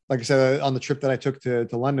 Like I said, on the trip that I took to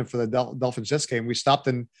London for the Dolphins Jets game, we stopped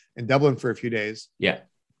in Dublin for a few days. Yeah.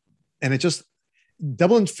 And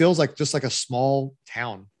Dublin feels like just like a small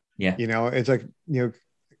town. Yeah. It's like,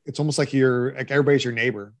 it's almost like everybody's your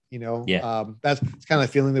neighbor, Yeah. That's kind of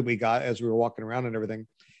the feeling that we got as we were walking around and everything.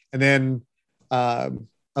 And then, I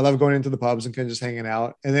love going into the pubs and kind of just hanging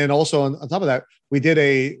out. And then also on top of that, we did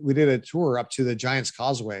a tour up to the Giant's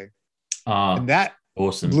Causeway. And that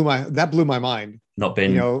awesome blew my mind. Not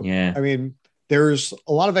been, I mean, there's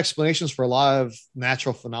a lot of explanations for a lot of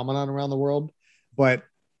natural phenomenon around the world, but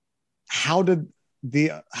how did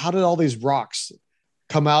all these rocks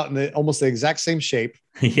come out in almost the exact same shape,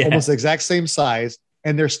 almost the exact same size,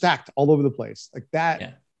 and they're stacked all over the place like that?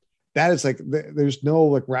 Yeah. That is like, there's no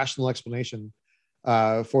like rational explanation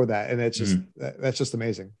for that, and it's just that's just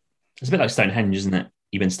amazing. It's a bit like Stonehenge, isn't it?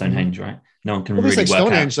 You've been Stonehenge, right? No one can really work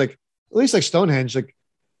Stonehenge, out. At least like Stonehenge,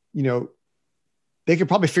 they could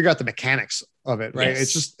probably figure out the mechanics of it, right?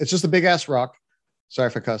 Yes. It's just a big ass rock. Sorry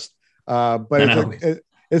if I cussed, but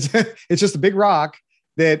it's just a big rock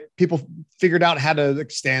that people figured out how to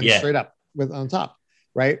stand straight up with on top,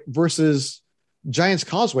 right? Versus Giant's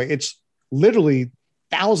Causeway, it's literally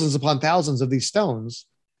thousands upon thousands of these stones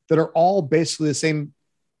that are all basically the same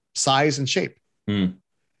size and shape.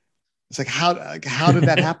 It's like, how did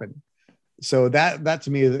that happen? So that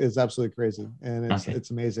to me is absolutely crazy, and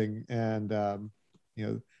it's amazing. And one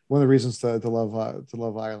of the reasons to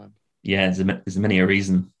love Ireland. Yeah, there's many a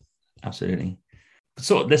reason. Absolutely.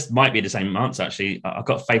 So this might be the same answer actually. I've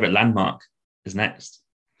got favorite landmark is next.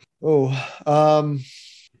 Oh,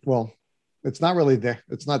 well, it's not really there.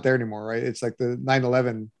 It's not there anymore, right? It's like the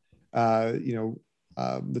 9/11,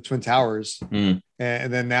 the Twin Towers, Mm,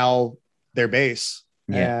 and then now their base.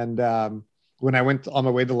 yeah, And when I went on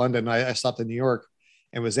my way to London, I stopped in New York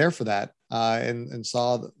and was there for that, and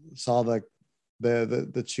saw the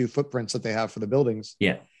two footprints that they have for the buildings.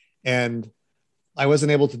 yeah, And I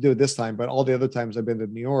wasn't able to do it this time, but all the other times I've been to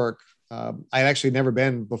New York, I'd actually never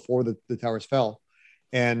been before the towers fell.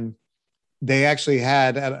 And they actually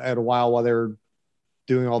had at a while they were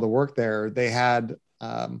doing all the work there, they had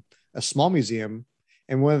a small museum.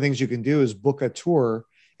 And one of the things you can do is book a tour,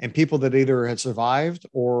 and people that either had survived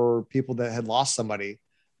or people that had lost somebody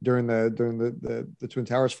during the Twin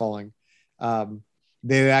Towers falling, um,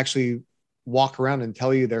 they'd actually walk around and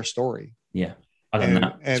tell you their story. yeah. I done and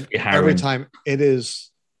that. It's and pretty every harrowing. time it is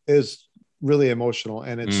really emotional,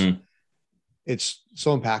 and Mm, it's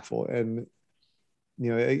so impactful. And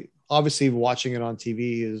obviously watching it on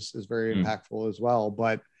TV is very mm, impactful as well,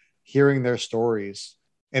 but hearing their stories,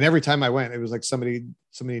 and every time I went, it was like somebody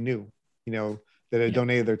new, that had yeah,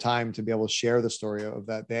 donated their time to be able to share the story of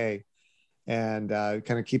that day, and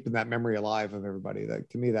kind of keeping that memory alive of everybody. That,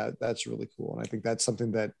 to me, that's really cool. And I think that's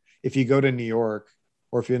something that if you go to New York,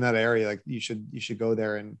 or if you're in that area, like you should go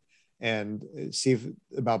there and see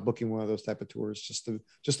about booking one of those type of tours, just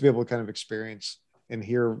to be able to kind of experience and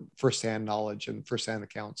hear firsthand knowledge and firsthand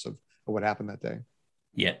accounts of what happened that day.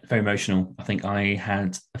 yeah. Very emotional. I think I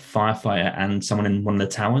had a firefighter and someone in one of the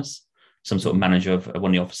towers, some sort of Mm-hmm. manager of one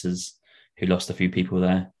of the officers who lost a few people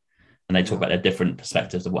there, and they talk Yeah. about their different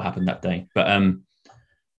perspectives of what happened that day. But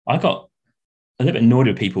I got a little bit annoyed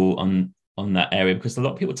with people on that area because a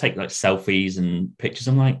lot of people take like selfies and pictures.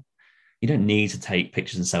 I'm like, you don't need to take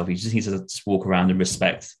pictures and selfies. You just need to just walk around and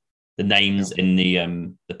respect the Yeah. names in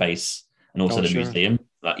the base and also Oh, the sure. museum.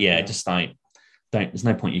 Like, yeah, Yeah. just like don't. There's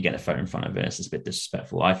no point you getting a photo in front of it. It's a bit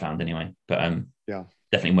disrespectful. I found anyway, but Yeah.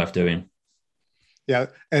 definitely worth doing. Yeah.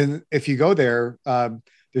 And if you go there,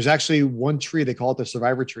 there's actually one tree, they call it the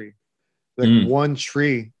survivor tree, like Mm, one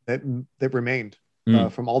tree that remained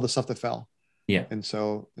mm, from all the stuff that fell. yeah, And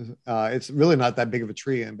so it's really not that big of a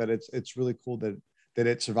tree, but it's really cool that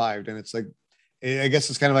it survived. And it's like, I guess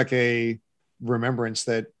it's kind of like a remembrance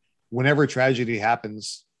that whenever tragedy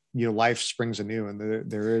happens, life springs anew, and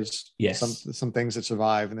there is yes, some things that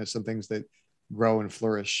survive, and there's some things that grow and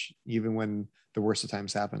flourish even when the worst of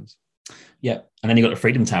times happens. yeah. And then you got the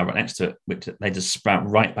Freedom Tower right next to it, which they just sprout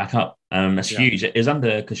right back up. That's Yeah. huge. It was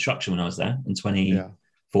under construction when I was there in Yeah.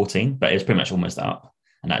 2014, but it was pretty much almost up,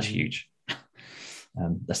 and that's Mhm. huge.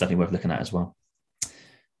 That's definitely worth looking at as well.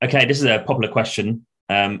 Okay, this is a popular question.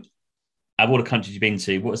 Out of all the countries you've been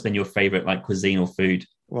to, what has been your favorite like cuisine or food?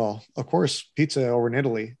 Well, of course, pizza over in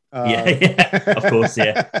Italy. Yeah, yeah, of course,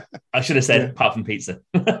 yeah. I should have said Yeah. apart from pizza.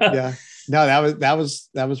 Yeah. No, that was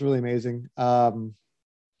really amazing.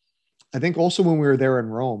 I think also when we were there in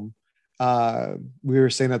Rome, we were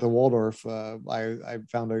staying at the Waldorf. I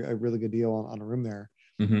found a really good deal on a room there.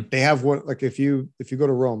 Hmm. They have what, like, if you go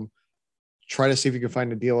to Rome, try to see if you can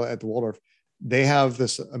find a deal at the Waldorf. They have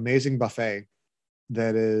this amazing buffet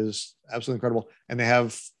that is absolutely incredible, and they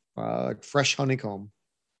have like fresh honeycomb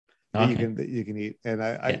Okay, that you can eat. And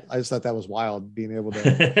yeah. I just thought that was wild, being able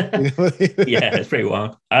to, Yeah, it's pretty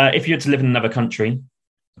wild. If you had to live in another country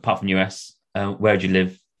apart from US, where would you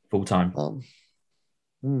live full time? um,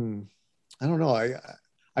 hmm, I don't know.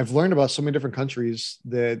 I've learned about so many different countries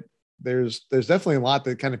that there's definitely a lot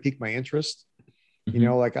that kind of piqued my interest. Hmm.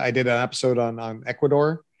 Like I did an episode on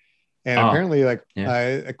Ecuador, and Oh, apparently like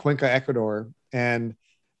yeah. Cuenca, Ecuador, and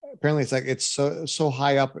apparently it's so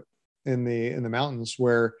high up in the mountains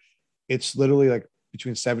where it's literally like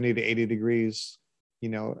between 70 to 80 degrees,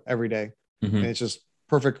 every day, and Hmm. it's just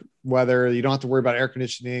perfect weather. You don't have to worry about air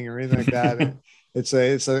conditioning or anything like that. It's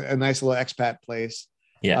a nice little expat place.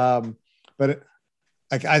 Yeah, But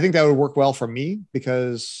I think that would work well for me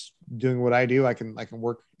because doing what I do, I can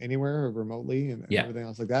work anywhere remotely and yeah, everything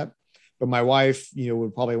else like that. But my wife,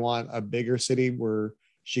 would probably want a bigger city where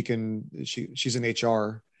she's in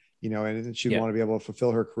HR, and she'd yeah. want to be able to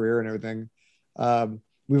fulfill her career and everything.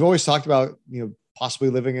 We've always talked about, possibly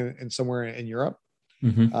living in somewhere in Europe.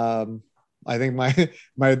 Hmm. Um, I think my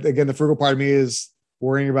again, the frugal part of me is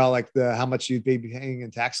worrying about like how much you'd be paying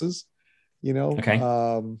in taxes, you know. Okay.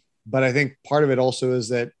 But I think part of it also is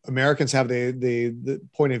that Americans have the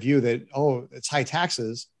point of view that, oh, it's high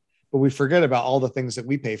taxes, but we forget about all the things that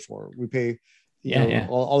we pay for. We pay, Yeah, yeah,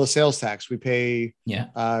 all the sales tax. We pay.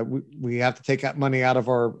 yeah. We have to take money out of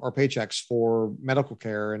our paychecks for medical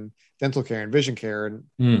care and dental care and vision care,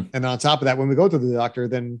 Mm. and on top of that, when we go to the doctor,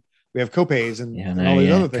 then we have copays Yeah, and no, all these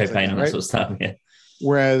yeah. other things like Cocaine that, and that right? sort of stuff. Yeah.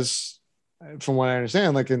 Whereas from what I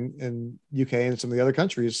understand, like in UK and some of the other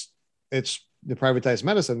countries, it's the privatized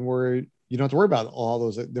medicine where you don't have to worry about all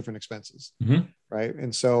those different expenses. Mm-hmm. Right.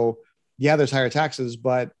 And so, yeah, there's higher taxes,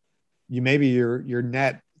 but maybe your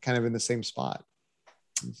net kind of in the same spot.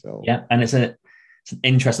 And so, yeah. And it's an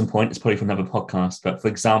interesting point. It's probably for another podcast, but for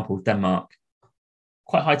example, Denmark,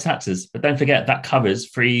 quite high taxes, but don't forget that covers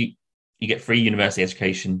free. You get free university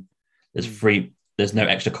education. There's no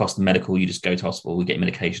extra cost in medical. You just go to hospital, you get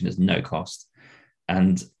medication. There's no cost.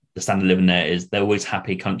 And the standard of living there is they're always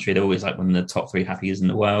happy country. They're always like one of the top 3 happiest in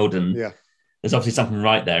the world. And there's obviously something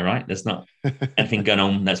right there, right? There's not anything going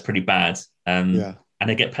on that's pretty bad. And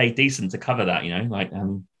they get paid decent to cover that,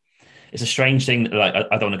 it's a strange thing. Like,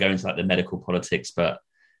 I don't want to go into like the medical politics, but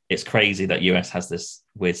it's crazy that US has this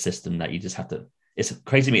weird system that you just have to, it's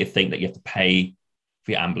crazy to me to think that you have to pay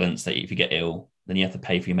for your ambulance, that if you get ill, then you have to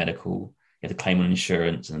pay for your medical, you have to claim on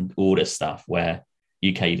insurance and all this stuff, where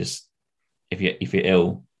UK, you just, if you're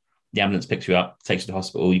ill, the ambulance picks you up, takes you to the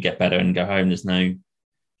hospital, you get better and go home. There's no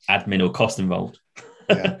admin or cost involved.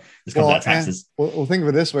 Yeah. Just comes out of taxes. Well, think of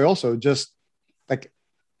it this way also, just like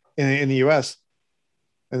in the US,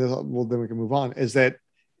 and then we can move on, is that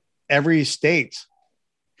every state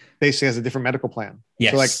basically has a different medical plan.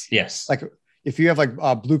 Yes. So like if you have like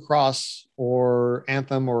Blue Cross or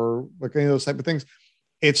Anthem or like any of those type of things,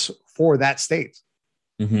 it's for that state.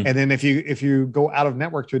 Mm-hmm. And then if you go out of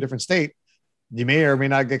network to a different state, you may or may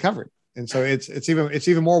not get covered. And so it's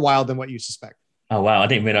even more wild than what you suspect. Oh wow, I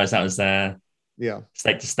didn't realize that was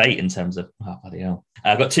state to state in terms of bloody hell.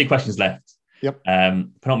 I've got 2 questions left. Yep.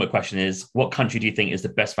 Penultimate question is, what country do you think is the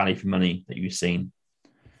best value for money that you've seen,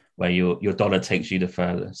 where your dollar takes you the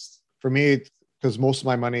furthest? For me, because most of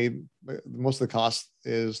my money, most of the cost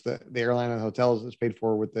is the airline and the hotels is paid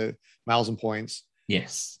for with the miles and points.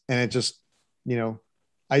 Yes. And it just,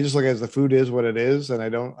 I just look at it as the food is what it is. And I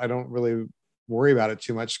don't really worry about it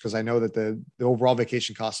too much because I know that the overall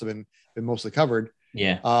vacation costs have been mostly covered.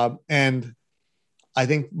 Yeah. And I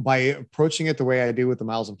think by approaching it the way I do with the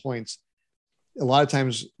miles and points, a lot of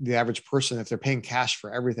times the average person, if they're paying cash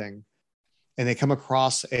for everything and they come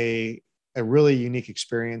across a really unique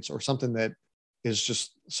experience or something that is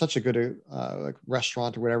just such a good like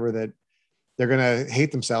restaurant or whatever, that they're going to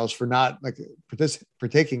hate themselves for not like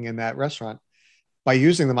partaking in that restaurant. By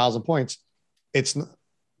using the miles and points,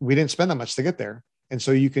 we didn't spend that much to get there. And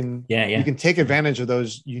so you can take advantage of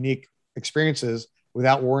those unique experiences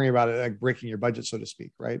without worrying about it, like breaking your budget, so to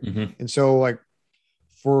speak. Right. Mm-hmm. And so like,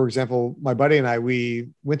 for example, my buddy and I, we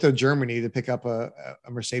went to Germany to pick up a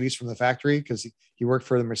Mercedes from the factory because he worked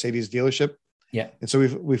for the Mercedes dealership. Yeah. And so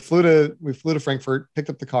we flew to Frankfurt,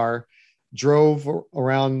 picked up the car, drove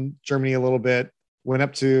around Germany a little bit, went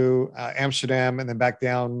up to Amsterdam, and then back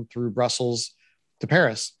down through Brussels to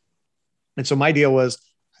Paris. And so my deal was,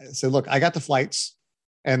 I said, look, I got the flights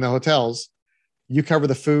and the hotels. You cover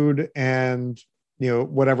the food and,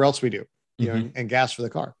 whatever else we do, and gas for the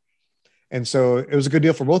car. And so it was a good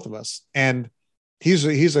deal for both of us. And he's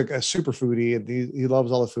like a super foodie and he loves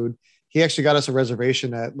all the food. He actually got us a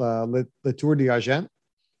reservation at Le Tour d'Argent.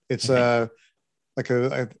 It's I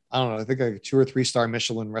don't know, I think like a 2 or 3 star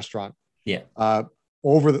Michelin restaurant. Yeah.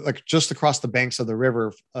 Over just across the banks of the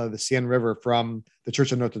river, the Seine River from the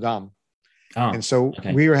Church of Notre Dame. Oh, and so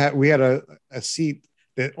we had a seat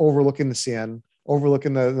that overlooking the Seine,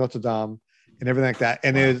 overlooking the Notre Dame and everything like that.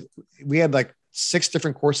 And we had like 6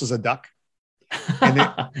 different courses of duck.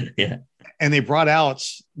 And and they brought out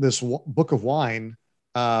this book of wine.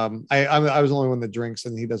 I was the only one that drinks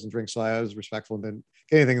and he doesn't drink. So I was respectful and didn't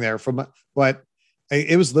get anything there but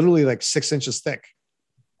it was literally like 6 inches thick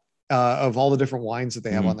of all the different wines that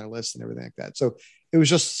they have on their list and everything like that. So it was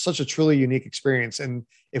just such a truly unique experience. And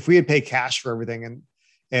if we had paid cash for everything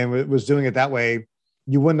and was doing it that way,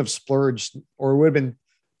 you wouldn't have splurged, or it would have been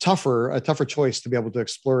a tougher choice to be able to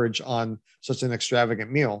splurge on such an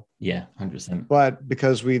extravagant meal. Yeah, 100%. But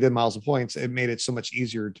because we did miles and points, it made it so much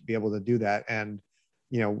easier to be able to do that. And,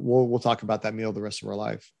 we'll talk about that meal the rest of our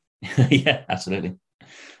life. Yeah, absolutely.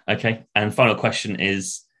 Okay. And final question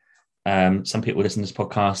is, some people listen to this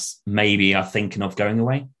podcast maybe are thinking of going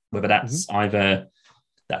away, whether that's either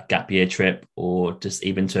that gap year trip or just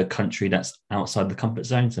even to a country that's outside the comfort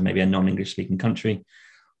zone. So maybe a non-English speaking country.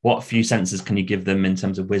 What few sentences can you give them in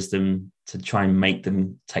terms of wisdom to try and make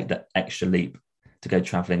them take that extra leap to go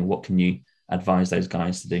traveling? What can you advise those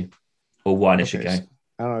guys to do, or why they should go?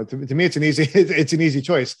 I don't know. To me, it's an easy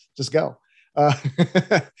choice. Just go. That's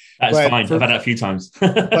fine. I've had that a few times.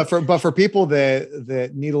 but for people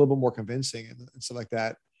that need a little bit more convincing and stuff like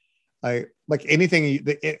that, like anything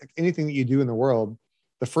that you do in the world,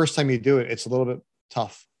 the first time you do it, it's a little bit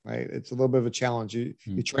tough. right? It's a little bit of a challenge.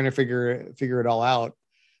 You're trying to figure it all out.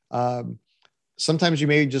 Sometimes you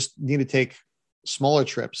may just need to take smaller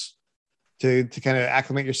trips to kind of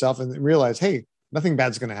acclimate yourself and realize, hey, nothing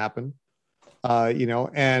bad's going to happen.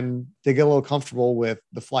 And they get a little comfortable with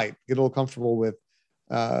the flight, get a little comfortable with,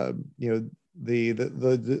 the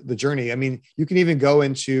journey. I mean, you can even go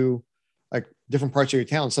into like different parts of your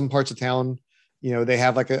town. Some parts of town, they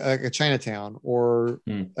have like a Chinatown or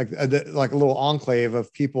like a little enclave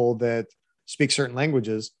of people that speak certain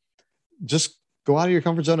languages. Just go out of your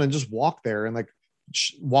comfort zone and just walk there and like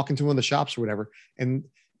walk into one of the shops or whatever. And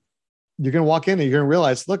you're going to walk in and you're going to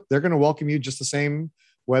realize, look, they're going to welcome you just the same,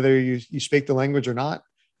 whether you speak the language or not.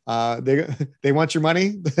 They want your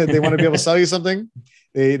money. They want to be able to sell you something.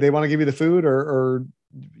 They want to give you the food or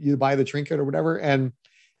you buy the trinket or whatever. And,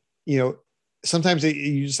 sometimes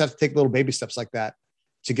you just have to take little baby steps like that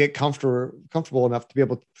to get comfortable enough to be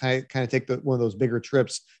able to kind of take one of those bigger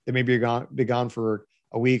trips that maybe you're be gone for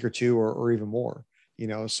a week or two or even more,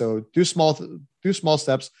 so do small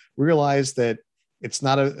steps, realize that it's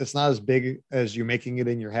not as big as you're making it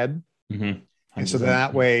in your head. Mm-hmm. And so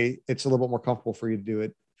that way it's a little bit more comfortable for you to do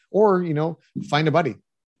it, or, find a buddy,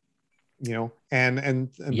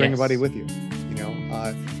 and bring a buddy with you.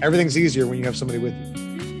 Everything's easier when you have somebody with you.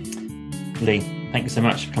 Lee, thank you so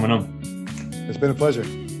much for coming on. It's been a pleasure.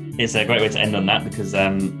 It's a great way to end on that because I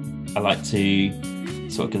like to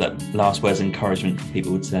sort of give that last words of encouragement for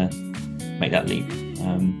people to make that leap.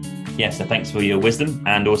 So thanks for your wisdom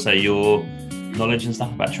and also your knowledge and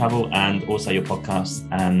stuff about travel and also your podcast.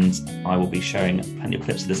 And I will be sharing plenty of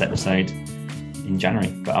clips of this episode in January,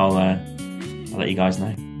 but I'll let you guys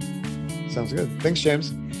know. Sounds good. Thanks,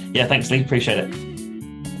 James. Yeah, thanks, Lee. Appreciate it.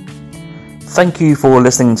 Thank you for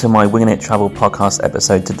listening to my Winging It Travel podcast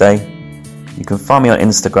episode today. You can find me on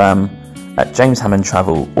Instagram at James Hammond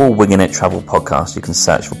Travel or Winging It Travel Podcast. You can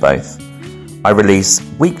search for both. I release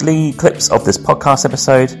weekly clips of this podcast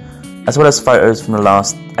episode, as well as photos from the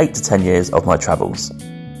last 8 to 10 years of my travels.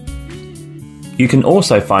 You can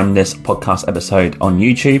also find this podcast episode on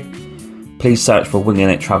YouTube. Please search for Winging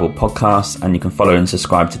It Travel Podcast and you can follow and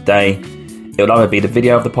subscribe today. It'll either be the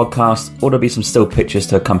video of the podcast or there'll be some still pictures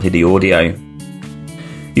to accompany the audio.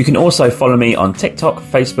 You can also follow me on TikTok,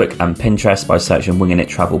 Facebook and Pinterest by searching Winging It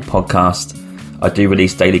Travel Podcast. I do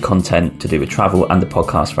release daily content to do with travel and the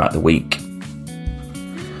podcast throughout the week.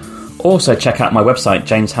 Also check out my website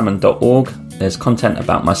jameshammond.org. There's content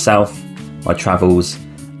about myself, my travels,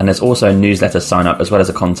 and there's also a newsletter sign up as well as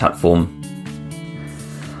a contact form.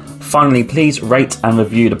 Finally, please rate and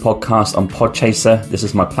review the podcast on Podchaser. This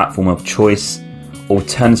is my platform of choice.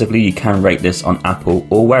 Alternatively, you can rate this on Apple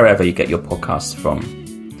or wherever you get your podcasts from.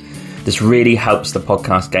 This really helps the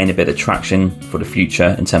podcast gain a bit of traction for the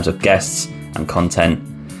future in terms of guests and content.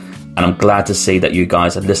 And I'm glad to see that you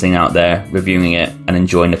guys are listening out there, reviewing it and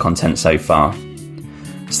enjoying the content so far.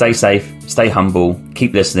 Stay safe, stay humble,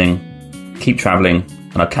 keep listening, keep traveling,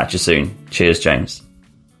 and I'll catch you soon. Cheers, James.